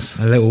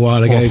Cojones a little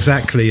while ago,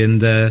 exactly.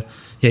 And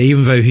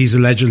even though he's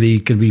allegedly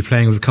going to be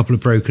playing with a couple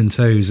of broken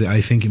toes,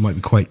 I think it might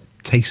be quite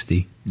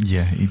tasty.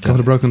 Yeah, a couple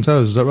of broken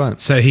toes, is that right?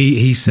 So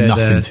he said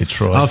nothing to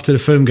Troy after the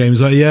Fulham game.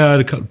 He's like, I had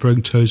a couple of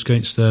broken toes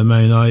against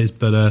Man United,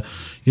 but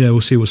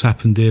we'll see what's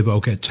happened here. But I'll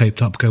get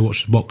taped up, go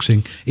watch the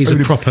boxing. He's a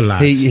proper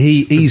lad.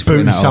 He's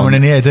putting someone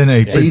in here, didn't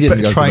he? He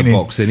didn't go to the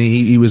boxing.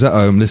 He was at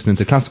home listening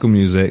to classical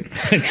music,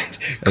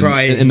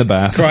 crying in the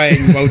bath,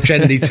 crying while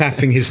gently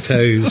tapping his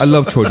toes. I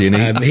love Troy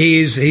Deeney.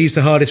 He's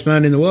the hardest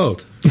man in the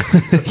world.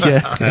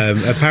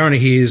 Apparently,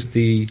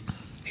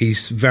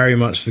 he's very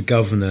much the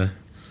governor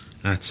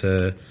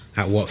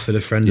at Watford.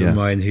 A friend of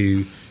mine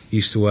who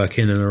used to work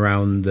in and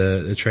around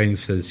the training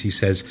facility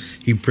says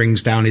he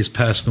brings down his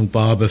personal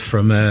barber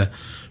from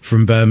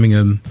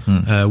Birmingham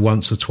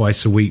once or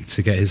twice a week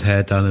to get his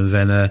hair done, and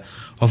then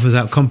offers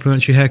out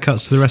complimentary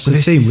haircuts to the rest of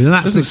the team.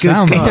 That's a good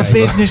guy. He's a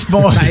business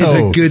model. That is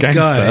a good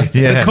guy.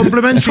 Yeah.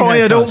 Complimentary Troy,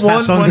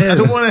 haircuts, I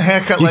don't want a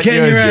haircut like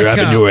yours. You're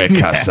having your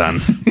haircut, son.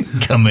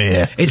 Come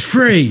here. It's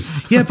free.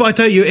 Yeah, but I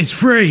tell you, it's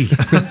free.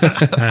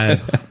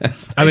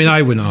 I mean,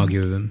 I wouldn't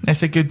argue with him.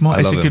 It's a good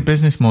good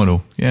business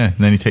model. Yeah, and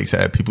then he takes it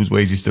out of people's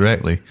wages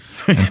directly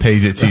and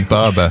pays it to his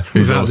barber,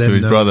 who's also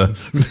his brother.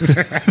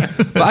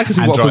 But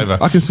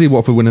I can see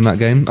Watford winning that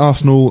game.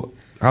 Arsenal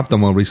have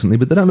done well recently,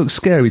 but they don't look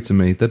scary to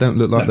me. They don't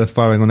look like they're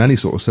firing on any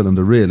sort of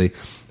cylinder, really.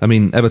 I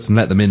mean, Everton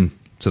let them in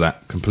to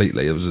that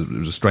completely. It was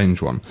a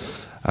strange one.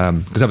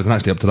 Because Everton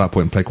actually up to that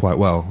point played quite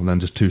well, and then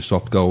just 2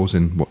 soft goals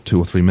in 2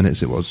 or 3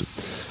 minutes it was.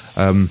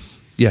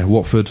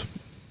 Watford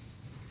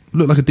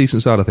looked like a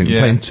decent side, I think.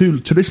 Playing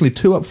traditionally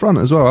two up front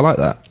as well. I like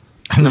that.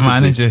 And the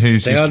manager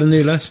they are the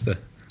new Leicester.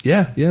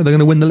 Yeah, they're going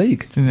to win the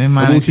league.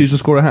 Will Hughes to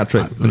score a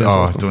hat-trick.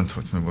 Don't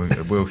talk to me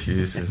about Will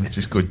Hughes.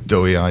 Just go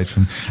doughy-eyed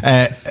from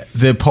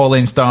the Paul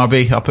Ince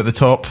derby up at the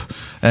top.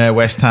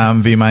 West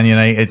Ham v Man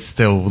United.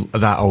 Still,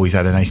 that always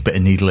had a nice bit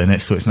of needle in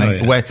it, so it's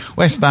nice. Yeah.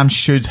 West Ham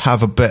should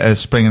have a bit of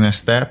spring in their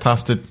step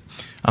after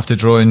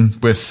drawing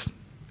with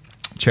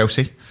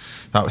Chelsea.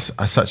 That was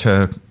such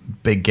a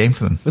big game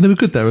for them. And they were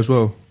good there as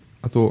well.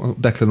 I thought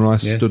Declan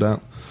Rice stood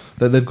out.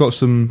 They've got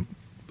some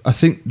I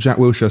think Jack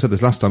Wilshere, I said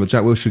this last time, but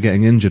Jack Wilshere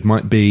getting injured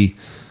might be,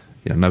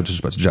 no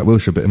disrespect to Jack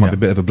Wilshere, but it might be a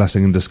bit of a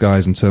blessing in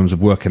disguise in terms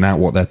of working out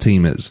what their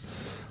team is.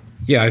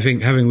 Yeah, I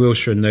think having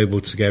Wilshere and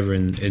Noble together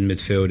in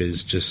midfield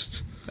is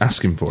just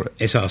asking for it.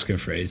 It's asking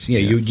for it.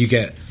 You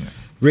get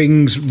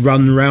rings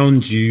run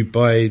round you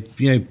by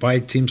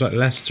teams like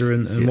Leicester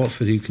and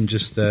Watford who can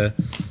just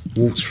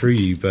waltz through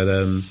you. But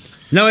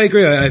no, I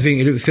agree. I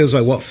think it feels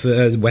like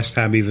Watford, West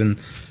Ham even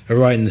are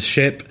right in the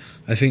ship.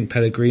 I think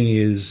Pellegrini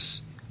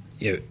is,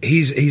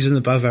 he's an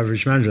above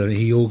average manager. I mean,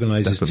 he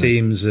organises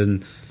teams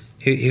and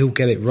he'll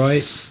get it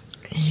right.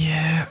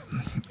 Yeah,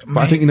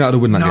 but I think United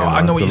will win that game. No,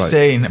 I know what you're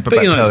saying about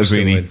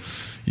Pellegrini.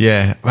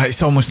 Yeah,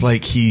 it's almost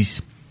like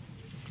he's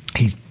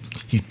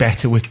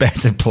better with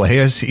better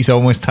players. He's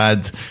almost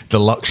had the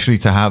luxury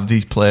to have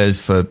these players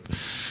for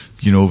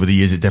over the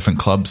years at different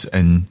clubs,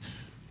 and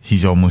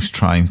he's almost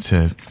trying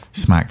to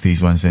smack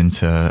these ones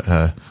into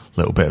a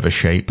little bit of a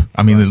shape.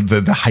 I mean,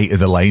 the height of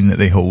the line that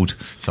they hold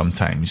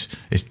sometimes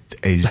is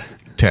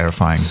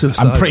terrifying.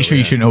 I'm pretty sure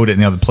you shouldn't hold it in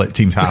the other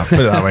team's half. Put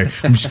it that way.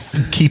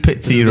 Just keep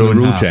it to your own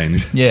rule half.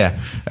 Change. Yeah.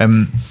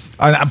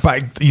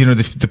 But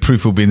the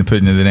proof will be in the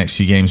pudding in the next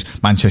few games.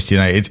 Manchester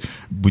United,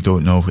 we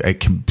don't know. It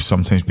can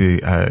sometimes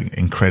be an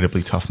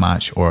incredibly tough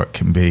match, or it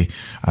can be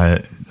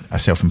a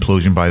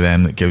self-implosion by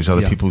them that gives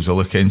other people's a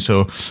look in.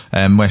 So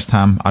West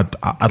Ham,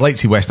 I'd like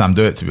to see West Ham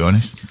do it, to be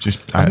honest.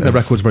 I think the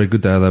record's very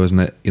good there, though, isn't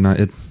it?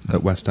 United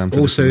at West Ham.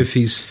 Also, if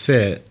he's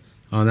fit,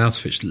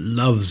 Arnautovic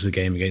loves the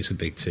game against a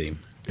big team.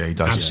 Yeah, he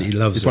does. Absolutely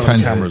loves it. He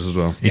turns cameras as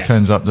well. He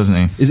turns up,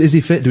 doesn't he? Is he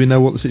fit? Do we know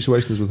what the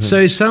situation is with him? So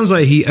it sounds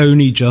like he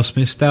only just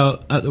missed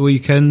out at the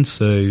weekend,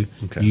 so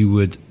you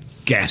would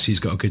guess he's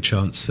got a good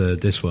chance for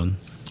this one.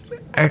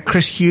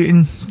 Chris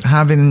Hughton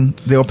having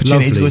the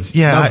opportunity to go to...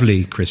 Yeah,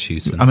 lovely Chris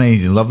Hughton.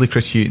 Amazing. Lovely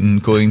Chris Hughton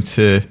going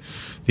to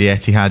the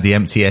Etihad, the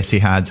empty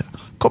Etihad.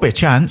 Got to be a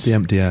chance. The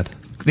empty ad.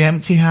 The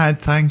empty Etihad,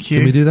 thank you.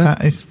 Can we do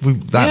that? We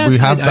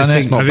have done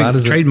it. Not bad,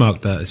 is it?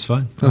 Trademarked that, it's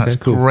fine. That's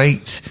cool.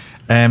 Great.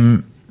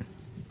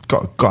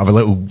 Got to have a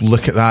little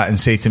look at that and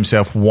say to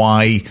himself,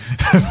 why?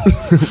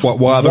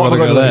 why are they going to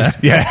go there?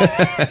 Yeah.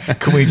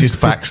 Can we just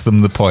fax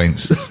them the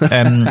points?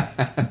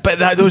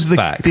 But those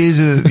are these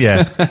are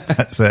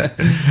that's it.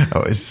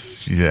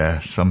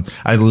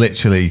 I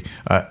literally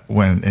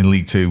when in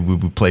League Two we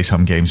would play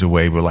some games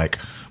away. We're like,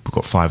 we've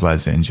got 5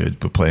 lads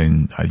injured. We're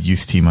playing a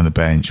youth team on the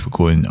bench. We're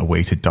going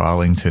away to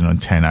Darlington on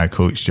 10-hour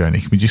coach journey.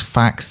 Can we just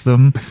fax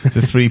them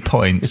the 3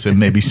 points and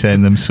maybe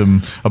send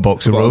them a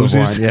box of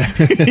roses? Wine,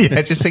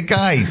 yeah, just say,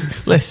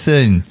 guys,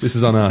 listen. This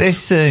is on us.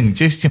 Listen,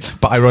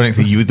 but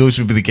ironically, those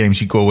would be the games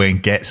you go away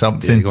and get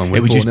something. Yeah, it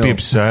would just be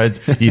absurd.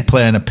 You'd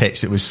play on a pitch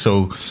that was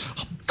so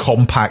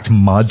compact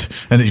mud,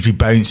 and it'd be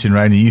bouncing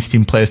around, and youth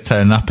team players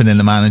turning up, and then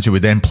the manager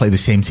would then play the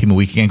same team a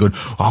week again, going,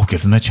 I'll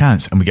give them a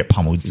chance, and we get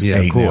pummeled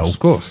 8-0. Of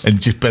course.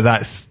 And but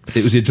that's...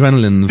 It was the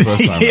adrenaline the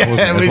first time.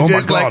 Yeah, it was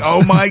just like,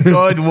 oh my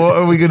God, what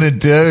are we going to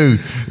do?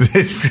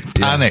 This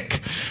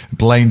panic.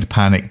 Blind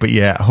panic. But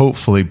yeah,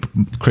 hopefully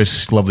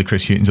lovely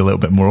Chris Hughton's a little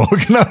bit more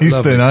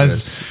organised than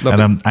us.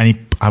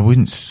 And I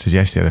wouldn't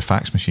suggest they had a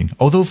fax machine.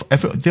 Although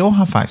they all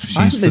have fax machines.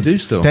 I think they do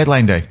still.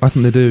 Deadline day. I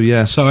think they do,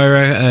 yeah. So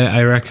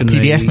I reckon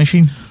PDF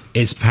machine?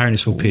 It's apparently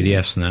it's all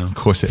PDFs now. Of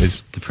course it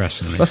is.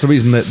 Depressingly. That's the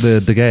reason that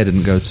the De Gea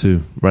didn't go to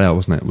Real,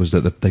 wasn't it? Was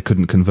that they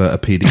couldn't convert a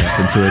PDF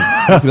into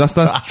a...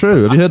 That's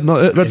true. Have you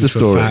read the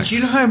story? Do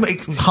you know how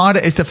hard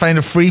it is to find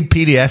a free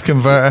PDF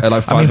converter?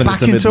 Like 5 minutes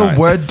back into a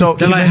Word document.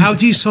 They're like, how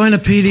do you sign a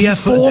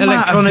PDF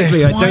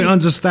electronically? I don't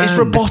understand. It's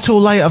Roboto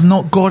Light. I've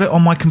not got it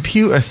on my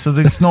computer, so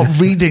it's not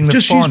reading the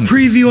Just font. Just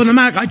use Preview on the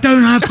Mac. I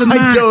don't have the Mac.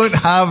 I don't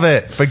have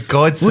it, for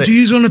God's sake. What do you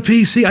use on a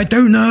PC? I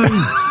don't know.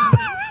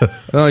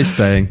 Oh, he's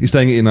staying. He's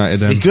staying at United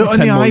then. Do it on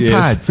the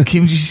iPad.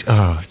 Can you just,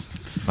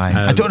 it's fine.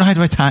 I don't know how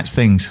to attach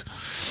things.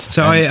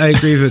 So I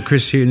agree that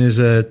Chris Hughton is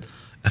a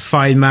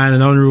fine man,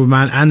 an honourable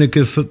man, and a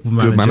good football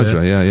manager. Good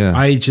manager, yeah.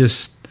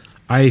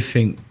 I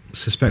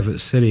suspect that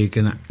City are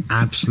going to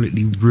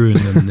absolutely ruin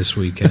them this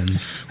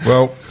weekend.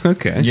 Well,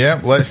 okay.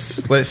 Yeah,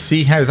 let's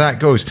see how that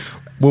goes.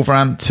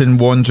 Wolverhampton,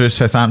 Wanderers,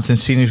 Southampton.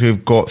 Seeing as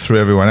we've got through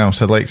everyone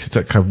else, I'd like to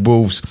take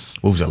Wolves.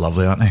 Wolves are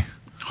lovely, aren't they?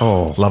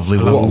 Oh, lovely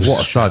Wolves.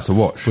 What a side to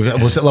watch.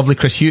 Was it lovely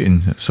Chris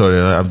Hughton? Sorry,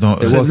 I've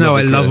not...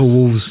 I love a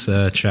Wolves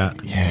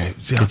chat. Yeah,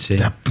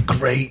 they're a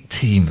great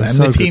team. They're and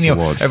so Moutinho, good to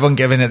watch. everyone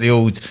giving it the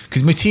old...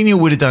 Because Moutinho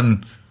would have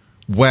done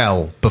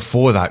well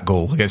before that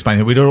goal against Man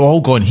United. We'd have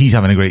all gone, he's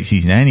having a great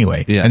season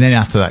anyway. Yeah. And then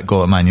after that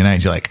goal at Man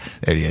United, you're like,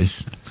 there he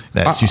is.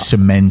 That's just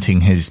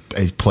cementing his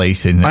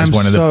place in as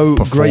one of the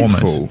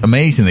performers.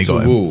 Amazing they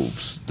got him.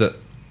 Wolves that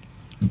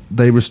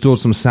they restored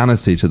some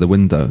sanity to the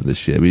window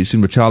this year. We've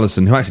seen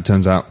Richarlison, who actually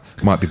turns out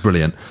might be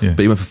brilliant, but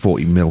he went for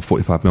 40 mil,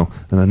 45 mil,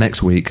 and the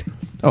next week,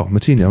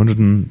 Moutinho,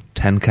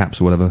 110 caps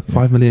or whatever,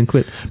 5 million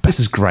quid. This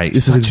is great.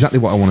 This is exactly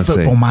what I want to see.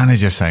 Football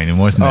manager signing,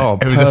 wasn't it? Oh,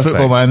 it was a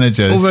football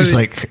manager. It's just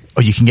like,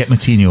 you can get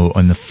Moutinho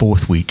on the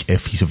 4th week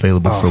if he's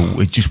available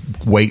for just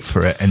wait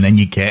for it, and then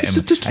you get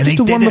him. Just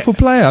a wonderful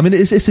player. I mean,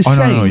 it's a shame.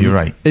 No, you're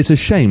right. It's a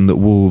shame that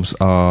Wolves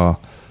are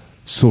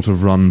sort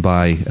of run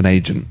by an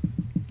agent,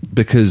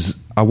 because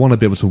I want to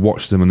be able to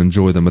watch them and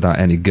enjoy them without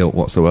any guilt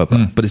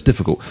whatsoever. But it's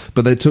difficult.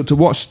 But to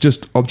watch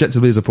just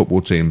objectively as a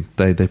football team,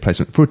 they play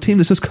something. For a team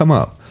that's just come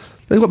up,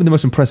 they've got to be the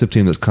most impressive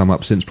team that's come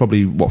up since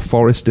probably,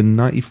 Forest in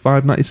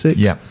 95, 96?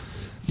 Yeah.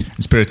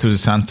 Espirito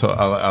Santo,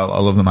 I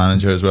love the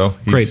manager as well.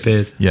 Great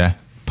beard. Yeah,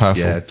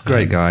 powerful. Yeah,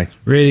 great guy.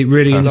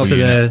 Really into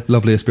their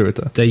Lovely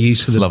Espirito. Their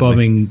use of the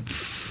bombing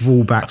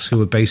fullbacks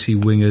who are basically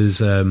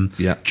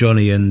wingers,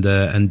 Johnny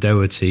and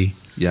Doherty.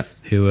 Yeah.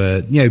 Who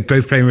are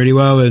both playing really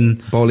well,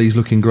 and Bolly's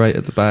looking great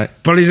at the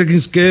back. Bolly's looking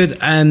good,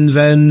 and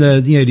then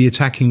the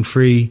attacking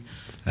three.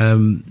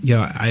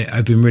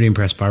 I've been really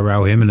impressed by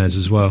Raul Jimenez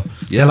as well.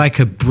 Yeah. They're like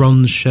a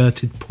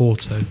bronze-shirted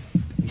Porto.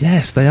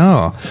 Yes, they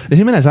are.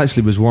 Jimenez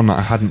actually was one that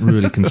I hadn't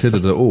really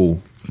considered at all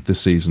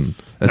this season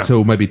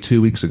until maybe 2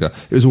 weeks ago.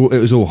 It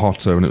was all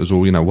Hotter and it was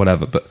all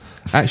whatever. But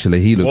actually,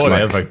 he looks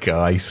whatever,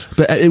 guys.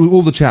 But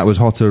all the chat was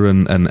Hotter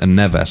and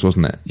Neves,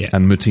 wasn't it? Yeah.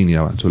 And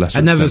Moutinho to a lesser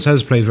And extent. Neves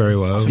has played very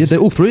well. Yeah,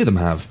 all three of them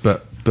have.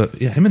 But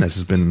Jimenez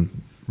has been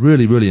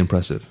really, really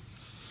impressive.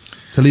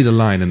 To lead a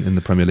line in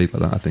the Premier League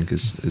like that, I think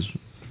is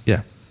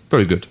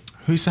very good.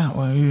 Who's that?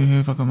 Who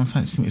have I got my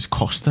fancy? I think it's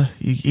Costa.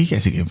 He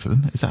gets a game for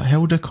them. Is that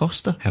Helder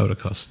Costa? Helder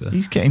Costa.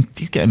 He's getting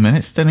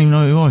minutes. Didn't even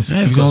know who he was.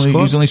 Yeah, he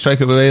was only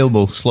striker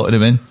available. Slotted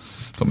him in.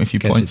 Got me a few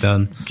Gets points. it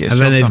done. Gets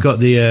And then they've done. got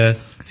the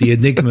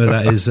enigma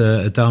that is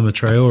Adama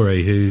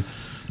Traore, who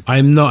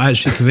I'm not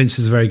actually convinced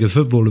is a very good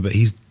footballer, but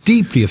he's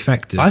deeply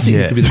effective. I think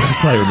he could be the best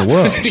player in the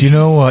world. Do you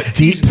know what?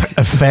 Deep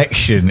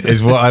affection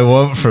is what I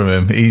want from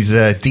him. He's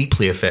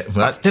deeply effective.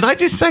 Did I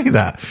just say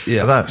that?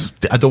 Yeah.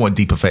 I don't want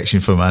deep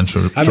affection from a man.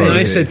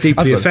 I said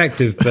deeply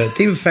effective, but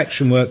deep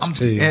affection works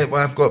too. Yeah,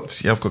 well, I've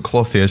got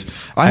cloth ears.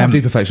 I have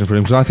deep affection for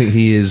him because I think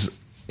he has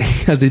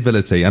the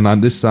ability, and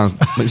this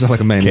makes me sound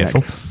like a maniac.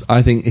 Careful.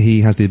 I think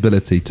he has the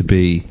ability to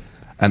be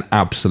an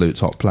absolute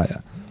top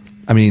player.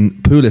 I mean,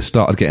 Pulis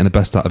started getting the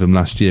best out of him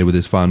last year with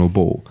his final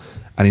ball,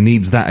 and he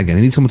needs that again.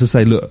 He needs someone to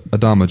say, look,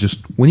 Adama, just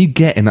when you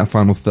get in that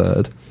final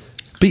third,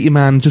 beat your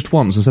man just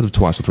once instead of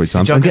twice or three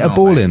times and get a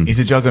ball in. He's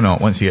a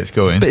juggernaut once he gets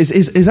going. But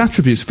his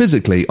attributes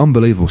physically,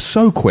 unbelievable.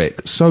 So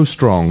quick, so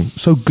strong,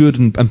 so good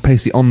and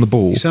pacey on the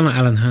ball. You sound like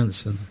Alan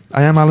Hansen.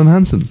 I am Alan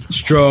Hansen.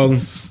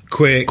 Strong,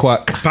 quick,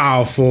 Quack.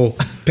 powerful,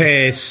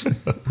 pace,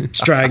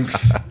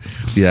 strength.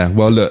 Yeah,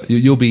 well, look,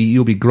 you'll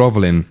be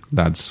grovelling,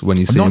 lads, when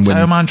you see him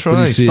win.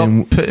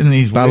 Stop putting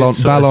these Ballon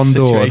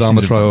d'Or, Adama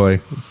Traore,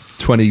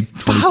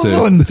 2022.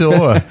 Ballon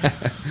d'Or.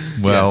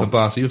 Well, for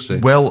Barca, you'll see.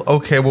 Well,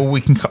 okay. Well,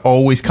 we can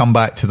always come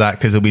back to that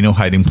because there'll be no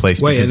hiding place.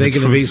 Wait, are they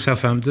going to beat beat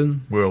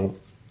Southampton? We'll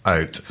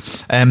out.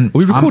 Are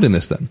we recording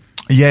this then?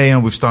 Yeah,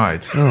 we've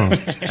started. Oh.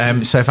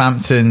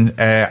 Southampton,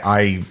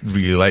 I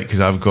really like because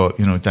I've got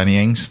Danny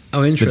Ings.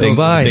 Oh, interesting.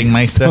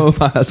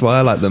 Dingmeister. That's why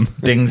I like them.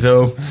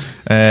 Dingzo.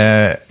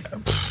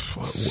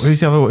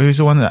 Who's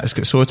the one that's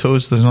got sore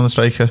toes? There's another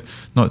striker,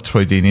 not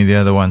Troy Deeney, the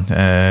other one.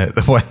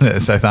 The one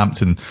at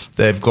Southampton.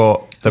 They're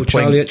playing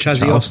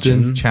Chazzy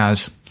Austin.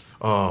 Chaz.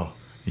 Oh.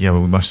 Yeah,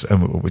 well, we must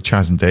with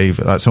Chaz and Dave.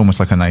 That's almost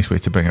like a nice way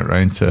to bring it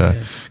round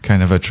to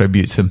kind of a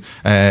tribute to him.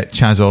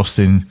 Chaz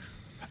Austin,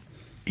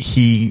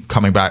 he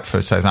coming back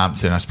for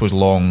Southampton. I suppose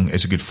Long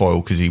is a good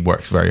foil because he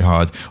works very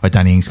hard. Or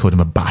Danny Ings called him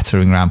a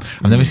battering ram.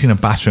 I've never seen a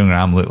battering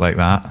ram look like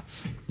that.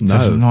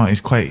 No,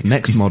 it's quite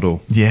next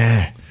model.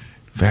 Yeah,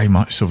 very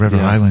much so. River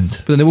Island.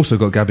 But then they've also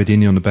got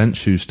Gabbiadini on the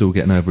bench, who's still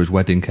getting over his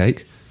wedding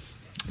cake.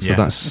 So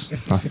that's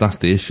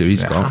the issue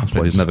he's got. That's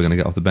why he's never going to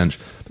get off the bench.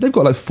 But they've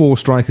got like 4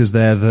 strikers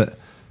there that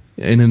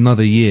in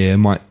another year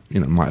might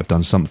have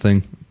done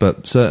something.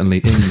 But certainly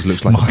Ings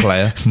looks like a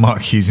player.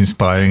 Mark Hughes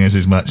inspiring us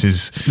as much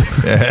as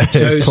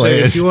his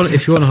players. So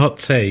if you want a hot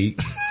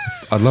take,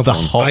 I'd love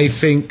one. I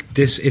think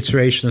this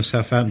iteration of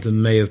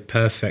Southampton may have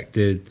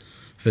perfected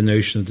the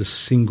notion of the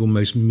single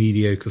most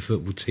mediocre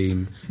football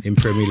team in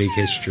Premier League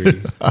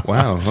history.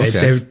 Wow,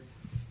 okay.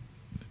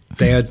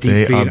 They are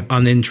deeply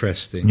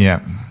uninteresting.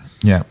 Yeah.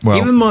 Well,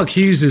 even Mark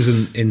Hughes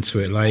isn't into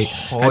it. Like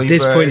Højbjerg. at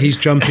this point, he's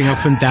jumping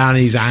up and down.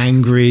 He's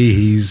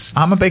angry.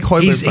 I'm a big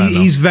Højbjerg fan.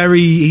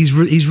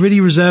 He's really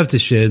reserved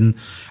this year. And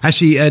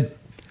actually,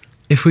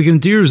 if we're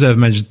going to do reserve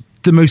managers,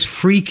 the most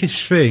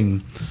freakish thing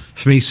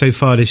for me so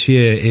far this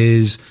year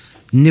is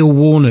Neil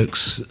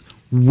Warnock's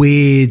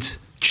weird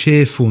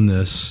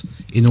cheerfulness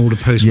in all the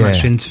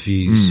post-match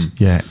interviews.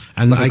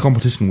 And like a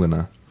competition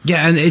winner.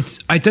 Yeah,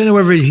 and I don't know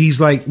whether he's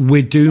like,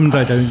 we're doomed,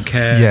 I don't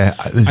care. Yeah,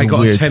 I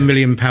got a £10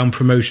 million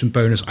promotion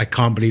bonus, I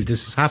can't believe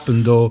this has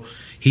happened, or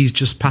he's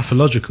just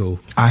pathological.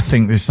 I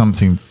think there's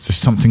something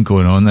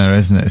going on there,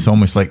 isn't it? It's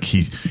almost like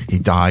he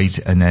died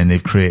and then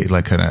they've created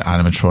like an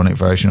animatronic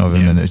version of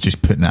him and it's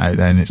just putting it out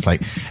there, and it's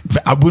like,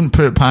 I wouldn't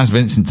put it past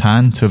Vincent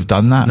Tan to have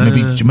done that.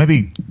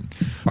 Maybe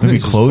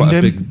cloned him.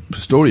 A big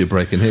story you're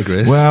breaking here,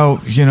 Grace.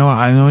 Well,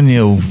 I know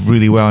Neil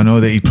really well. I know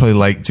that he'd probably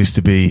like just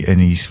to be in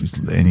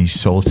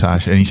his solitaire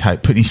and he's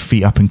putting his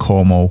feet up in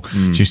Cornwall,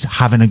 just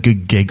having a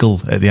good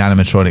giggle at the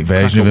animatronic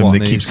version of him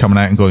that keeps coming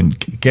out and going,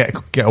 get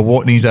a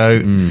Watney's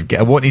out,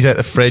 get a Watney's out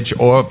the fridge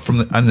or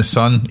in the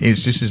sun.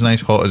 It's just as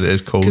nice hot as it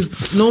is cold.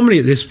 Because normally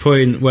at this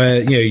point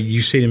where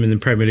you've seen him in the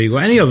Premier League or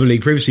any other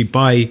league previously,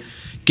 by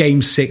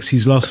Game 6,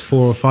 he's lost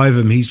 4 or 5 of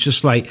them. He's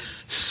just like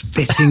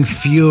spitting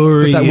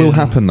fury. But that will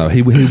happen, though.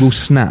 He will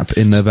snap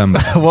in November.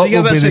 What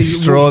will be the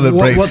straw that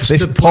breaks...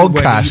 This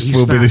podcast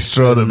will be the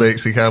straw that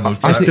makes the camel's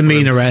back. His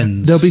demeanour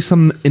ends. There'll be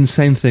some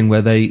insane thing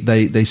where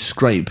they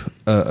scrape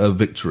a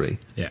victory,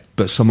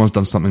 but someone's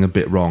done something a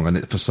bit wrong,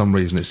 and for some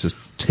reason it's just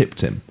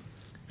tipped him.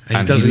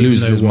 And he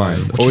loses his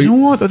mind. Do you know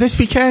what, though? This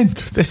weekend...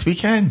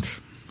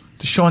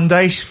 The Sean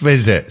Dyche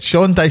visit.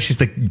 Sean Dyche is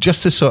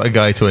just the sort of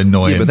guy to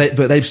annoy him.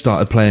 But they've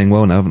started playing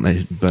well now, haven't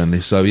they,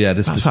 Burnley? So, yeah,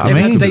 this That's what I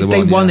mean.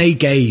 They won a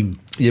game.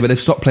 Yeah, but they've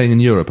stopped playing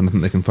in Europe, and I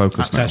think they can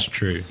focus now. That's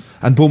true.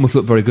 And Bournemouth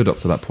looked very good up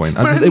to that point.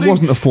 And it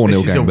wasn't a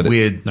 4-0 game, but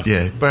weird.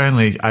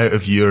 Burnley out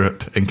of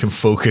Europe and can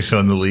focus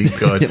on the league.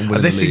 God,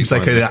 this seems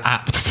like an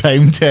apt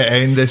time to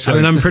end this. I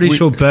mean, I'm pretty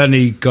sure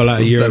Burnley got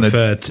out of Europe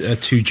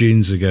 2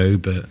 Junes ago,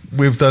 but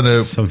we've done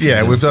a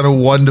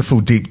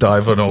wonderful deep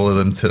dive on all of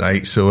them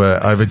tonight. So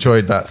I've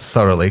enjoyed that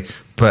thoroughly.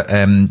 But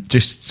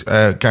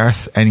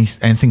Gareth,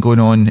 anything going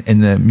on in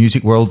the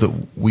music world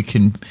that we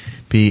can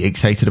be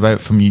excited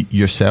about from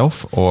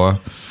yourself, or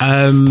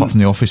apart from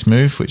the office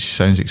move, which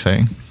sounds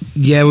exciting?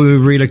 Yeah, we were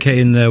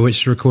relocating the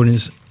Witcher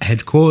Recordings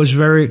headquarters.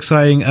 Very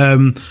exciting.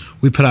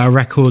 We put out a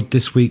record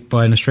this week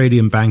by an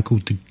Australian band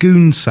called the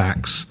Goon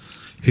Sax,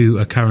 who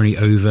are currently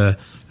over,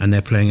 and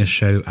they're playing a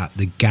show at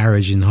the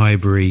Garage in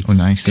Highbury. Oh,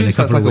 nice. It's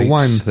like a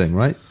wine thing,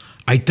 right?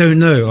 I don't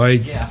know. I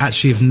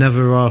actually have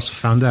never asked or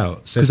found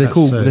out. Because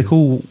they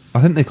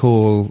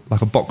call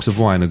like a box of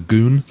wine a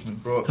goon.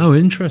 Oh,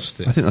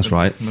 interesting. I think that's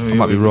right. I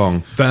might be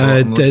wrong.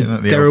 But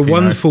they're a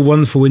wonderful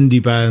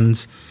indie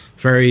band.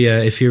 Very,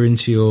 if you're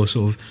into your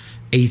sort of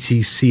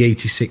 80s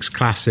C86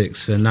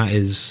 classics, then that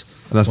is.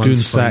 And that's Goon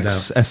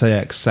Sax,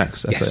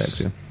 SAX.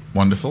 Yeah.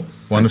 Wonderful.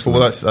 Well,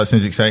 that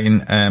sounds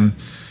exciting.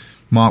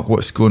 Mark,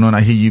 what's going on?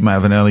 I hear you might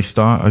have an early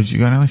start. Have you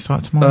got an early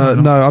start tomorrow?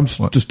 No, I'm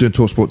just doing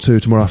TalkSport 2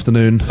 tomorrow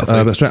afternoon.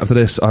 But straight after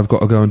this, I've got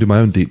to go and do my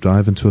own deep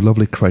dive into a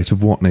lovely crate of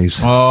Watneys.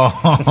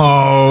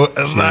 Oh,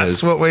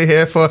 that's what we're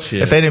here for.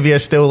 Cheers. If any of you are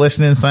still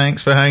listening,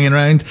 thanks for hanging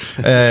around.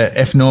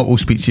 If not, we'll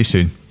speak to you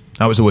soon.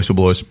 That was the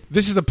Whistleblowers.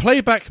 This is a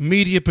Playback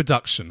Media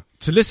production.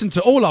 To listen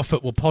to all our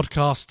football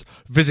podcasts,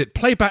 visit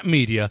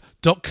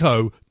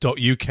playbackmedia.co.uk.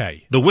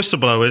 The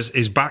Whistleblowers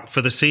is back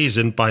for the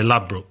season by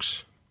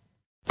Ladbrokes.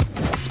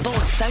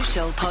 Sports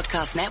Social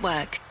Podcast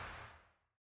Network.